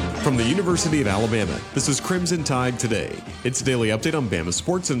 From the University of Alabama, this is Crimson Tide Today. It's a daily update on Bama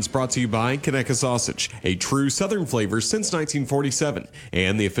sports and it's brought to you by Conecuh Sausage, a true Southern flavor since 1947,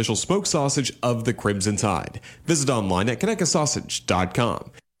 and the official smoked sausage of the Crimson Tide. Visit online at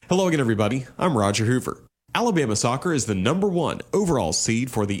ConecuhSausage.com. Hello again, everybody. I'm Roger Hoover. Alabama soccer is the #1 overall seed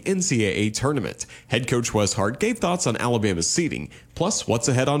for the NCAA tournament. Head coach Wes Hart gave thoughts on Alabama's seeding, plus what's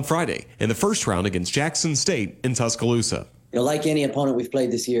ahead on Friday in the first round against Jackson State in Tuscaloosa. Like any opponent we've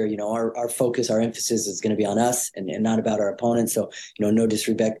played this year, our focus, our emphasis is going to be on us and not about our opponents. So, no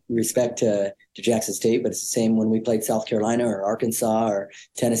disrespect to Jackson State, but it's the same when we played South Carolina or Arkansas or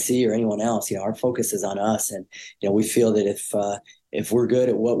Tennessee or anyone else. Our focus is on us. And, we feel that if we're good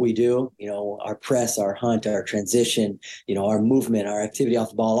at what we do, our press, our hunt, our transition, our movement, our activity off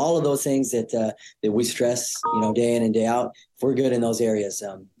the ball, all of those things that we stress, day in and day out, if we're good in those areas,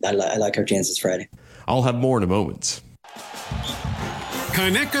 I like our chances Friday. I'll have more in a moment.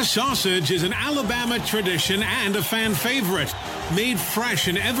 Conecuh Sausage is an Alabama tradition and a fan favorite. Made fresh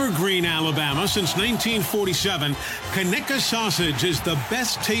in Evergreen, Alabama since 1947, Conecuh Sausage is the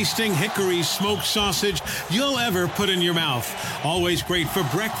best tasting hickory smoked sausage you'll ever put in your mouth. Always great for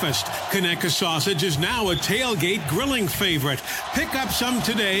breakfast, Conecuh Sausage is now a tailgate grilling favorite. Pick up some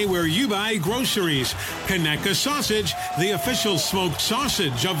today where you buy groceries. Conecuh Sausage, the official smoked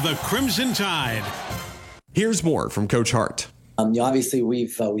sausage of the Crimson Tide. Here's more from Coach Hart. Obviously,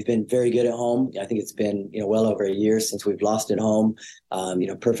 we've been very good at home. I think it's been well over a year since we've lost at home.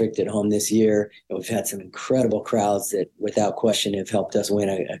 Perfect at home this year. We've had some incredible crowds that, without question, have helped us win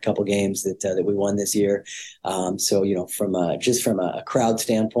a couple games that we won this year. From a crowd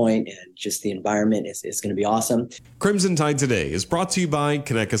standpoint and just the environment is going to be awesome. Crimson Tide Today is brought to you by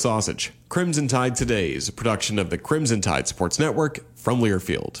Conecuh Sausage. Crimson Tide Today is a production of the Crimson Tide Sports Network from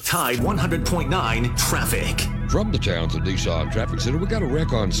Learfield. Tide 100.9 traffic. From the Townsend Nissan Traffic Center, we got a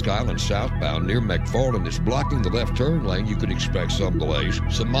wreck on Skyland southbound near McFarland that's blocking the left turn lane. You could expect some delays.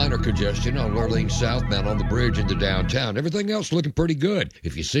 Some minor congestion on Lurleen southbound on the bridge into downtown. Everything else looking pretty good.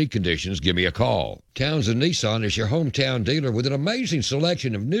 If you see conditions, give me a call. Townsend Nissan is your hometown dealer with an amazing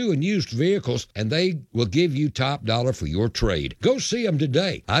selection of new and used vehicles, and they will give you top dollar for your trade. Go see them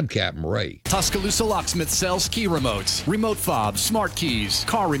today. I'm Captain Ray. Tuscaloosa Locksmith sells key remotes, remote fobs, smart keys,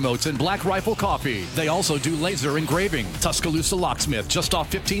 car remotes, and Black Rifle Coffee. They also do laser engraving. Tuscaloosa Locksmith, just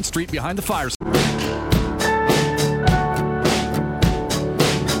off 15th Street behind the fire. To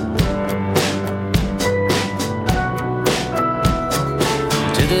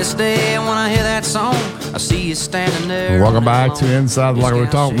this day, when I hear that song, I see you standing there. Welcome back to Inside the Locker. We're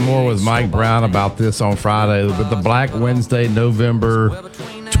talking more with Mike Brown about this on Friday. But the Black Wednesday, November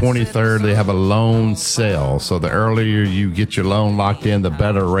 23rd, they have a loan sale. So the earlier you get your loan locked in, the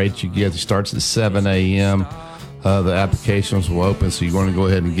better rate you get. It starts at 7 a.m. The applications will open, so you want to go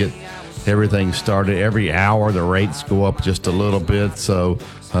ahead and get everything started. Every hour, the rates go up just a little bit. So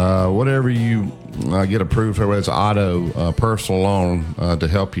whatever you get approved for, whether it's auto, personal loan to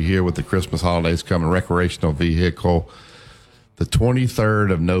help you here with the Christmas holidays coming, recreational vehicle. The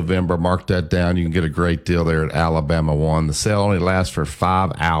 23rd of November, mark that down. You can get a great deal there at Alabama One. The sale only lasts for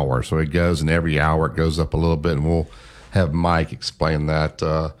 5 hours, so it goes, and every hour it goes up a little bit, and we'll have Mike explain that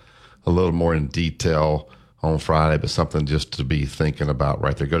a little more in detail on Friday, but something just to be thinking about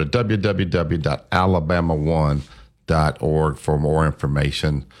right there. Go to www.alabama1.org for more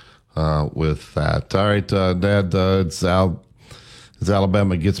information with that. All right, Dad, as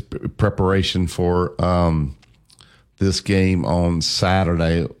Alabama gets preparation for this game on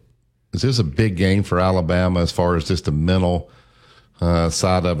Saturday, is this a big game for Alabama as far as just the mental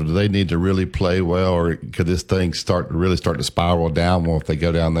side of it? Do they need to really play well, or could this thing start to spiral down if they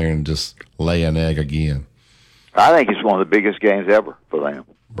go down there and just lay an egg again? I think it's one of the biggest games ever for them.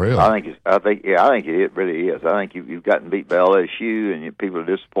 Really? I think it really is. I think you've gotten beat by LSU, and people are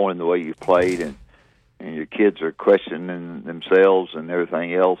disappointed in the way you've played, and your kids are questioning themselves and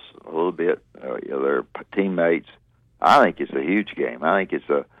everything else a little bit. Their teammates. I think it's a huge game. I think it's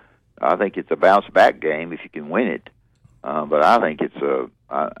a bounce back game if you can win it. But I think it's a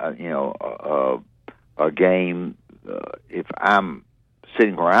game. If I'm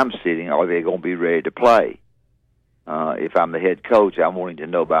sitting where I'm sitting, are they going to be ready to play? If I'm the head coach, I'm wanting to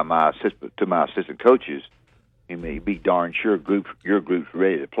know by my assistant coaches, you may be darn sure your group's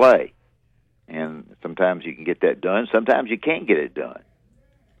ready to play. And sometimes you can get that done. Sometimes you can't get it done.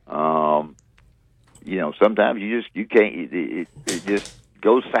 Sometimes you can't. It just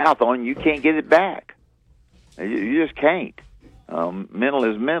goes south on you. You can't get it back. You just can't. Mental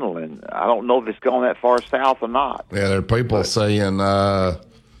is mental, and I don't know if it's gone that far south or not. Yeah, there are people saying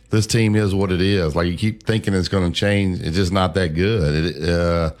this team is what it is. Like, you keep thinking it's going to change. It's just not that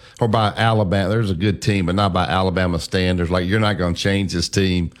good. Or by Alabama, there's a good team, but not by Alabama standards. Like, you're not going to change this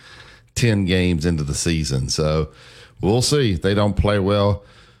team 10 games into the season. So we'll see. If they don't play well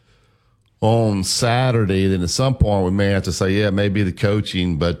on Saturday, then at some point we may have to say, yeah, maybe the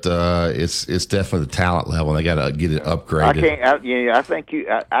coaching, but it's definitely the talent level. And they got to get it upgraded.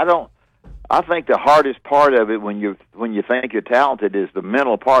 I think the hardest part of it when you think you're talented is the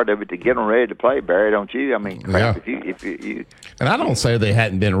mental part of it to get them ready to play, Barry, don't you? I mean, crap, Yeah. if you And I don't say they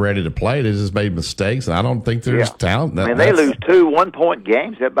hadn't been ready to play. They just made mistakes, and I don't think there's talent. I mean, they lose 2 1-point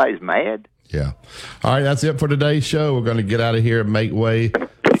games. Everybody's mad. Yeah. All right, that's it for today's show. We're going to get out of here and make way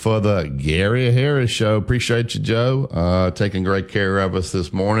for the Gary Harris Show. Appreciate you, Joe, taking great care of us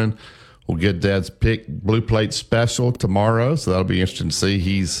this morning. We'll get Dad's pick Blue Plate special tomorrow, so that'll be interesting to see.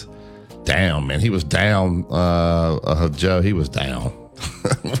 He's down, man. He was down, Joe. He was down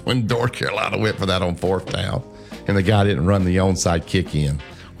when North Carolina went for that on 4th down, and the guy didn't run the onside kick in.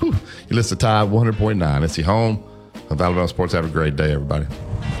 Whew. You listen to Tide 100.9. It's the home of Alabama Sports. Have a great day, everybody.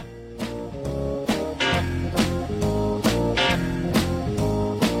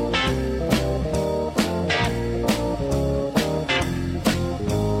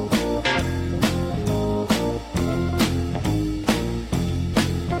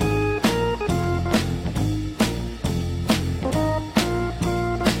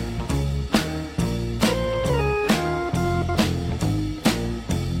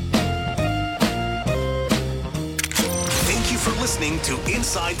 To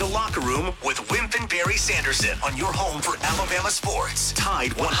Inside the Locker Room with Wimp and Barry Sanderson on your home for Alabama sports.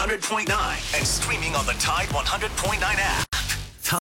 Tide 100.9 and streaming on the Tide 100.9 app.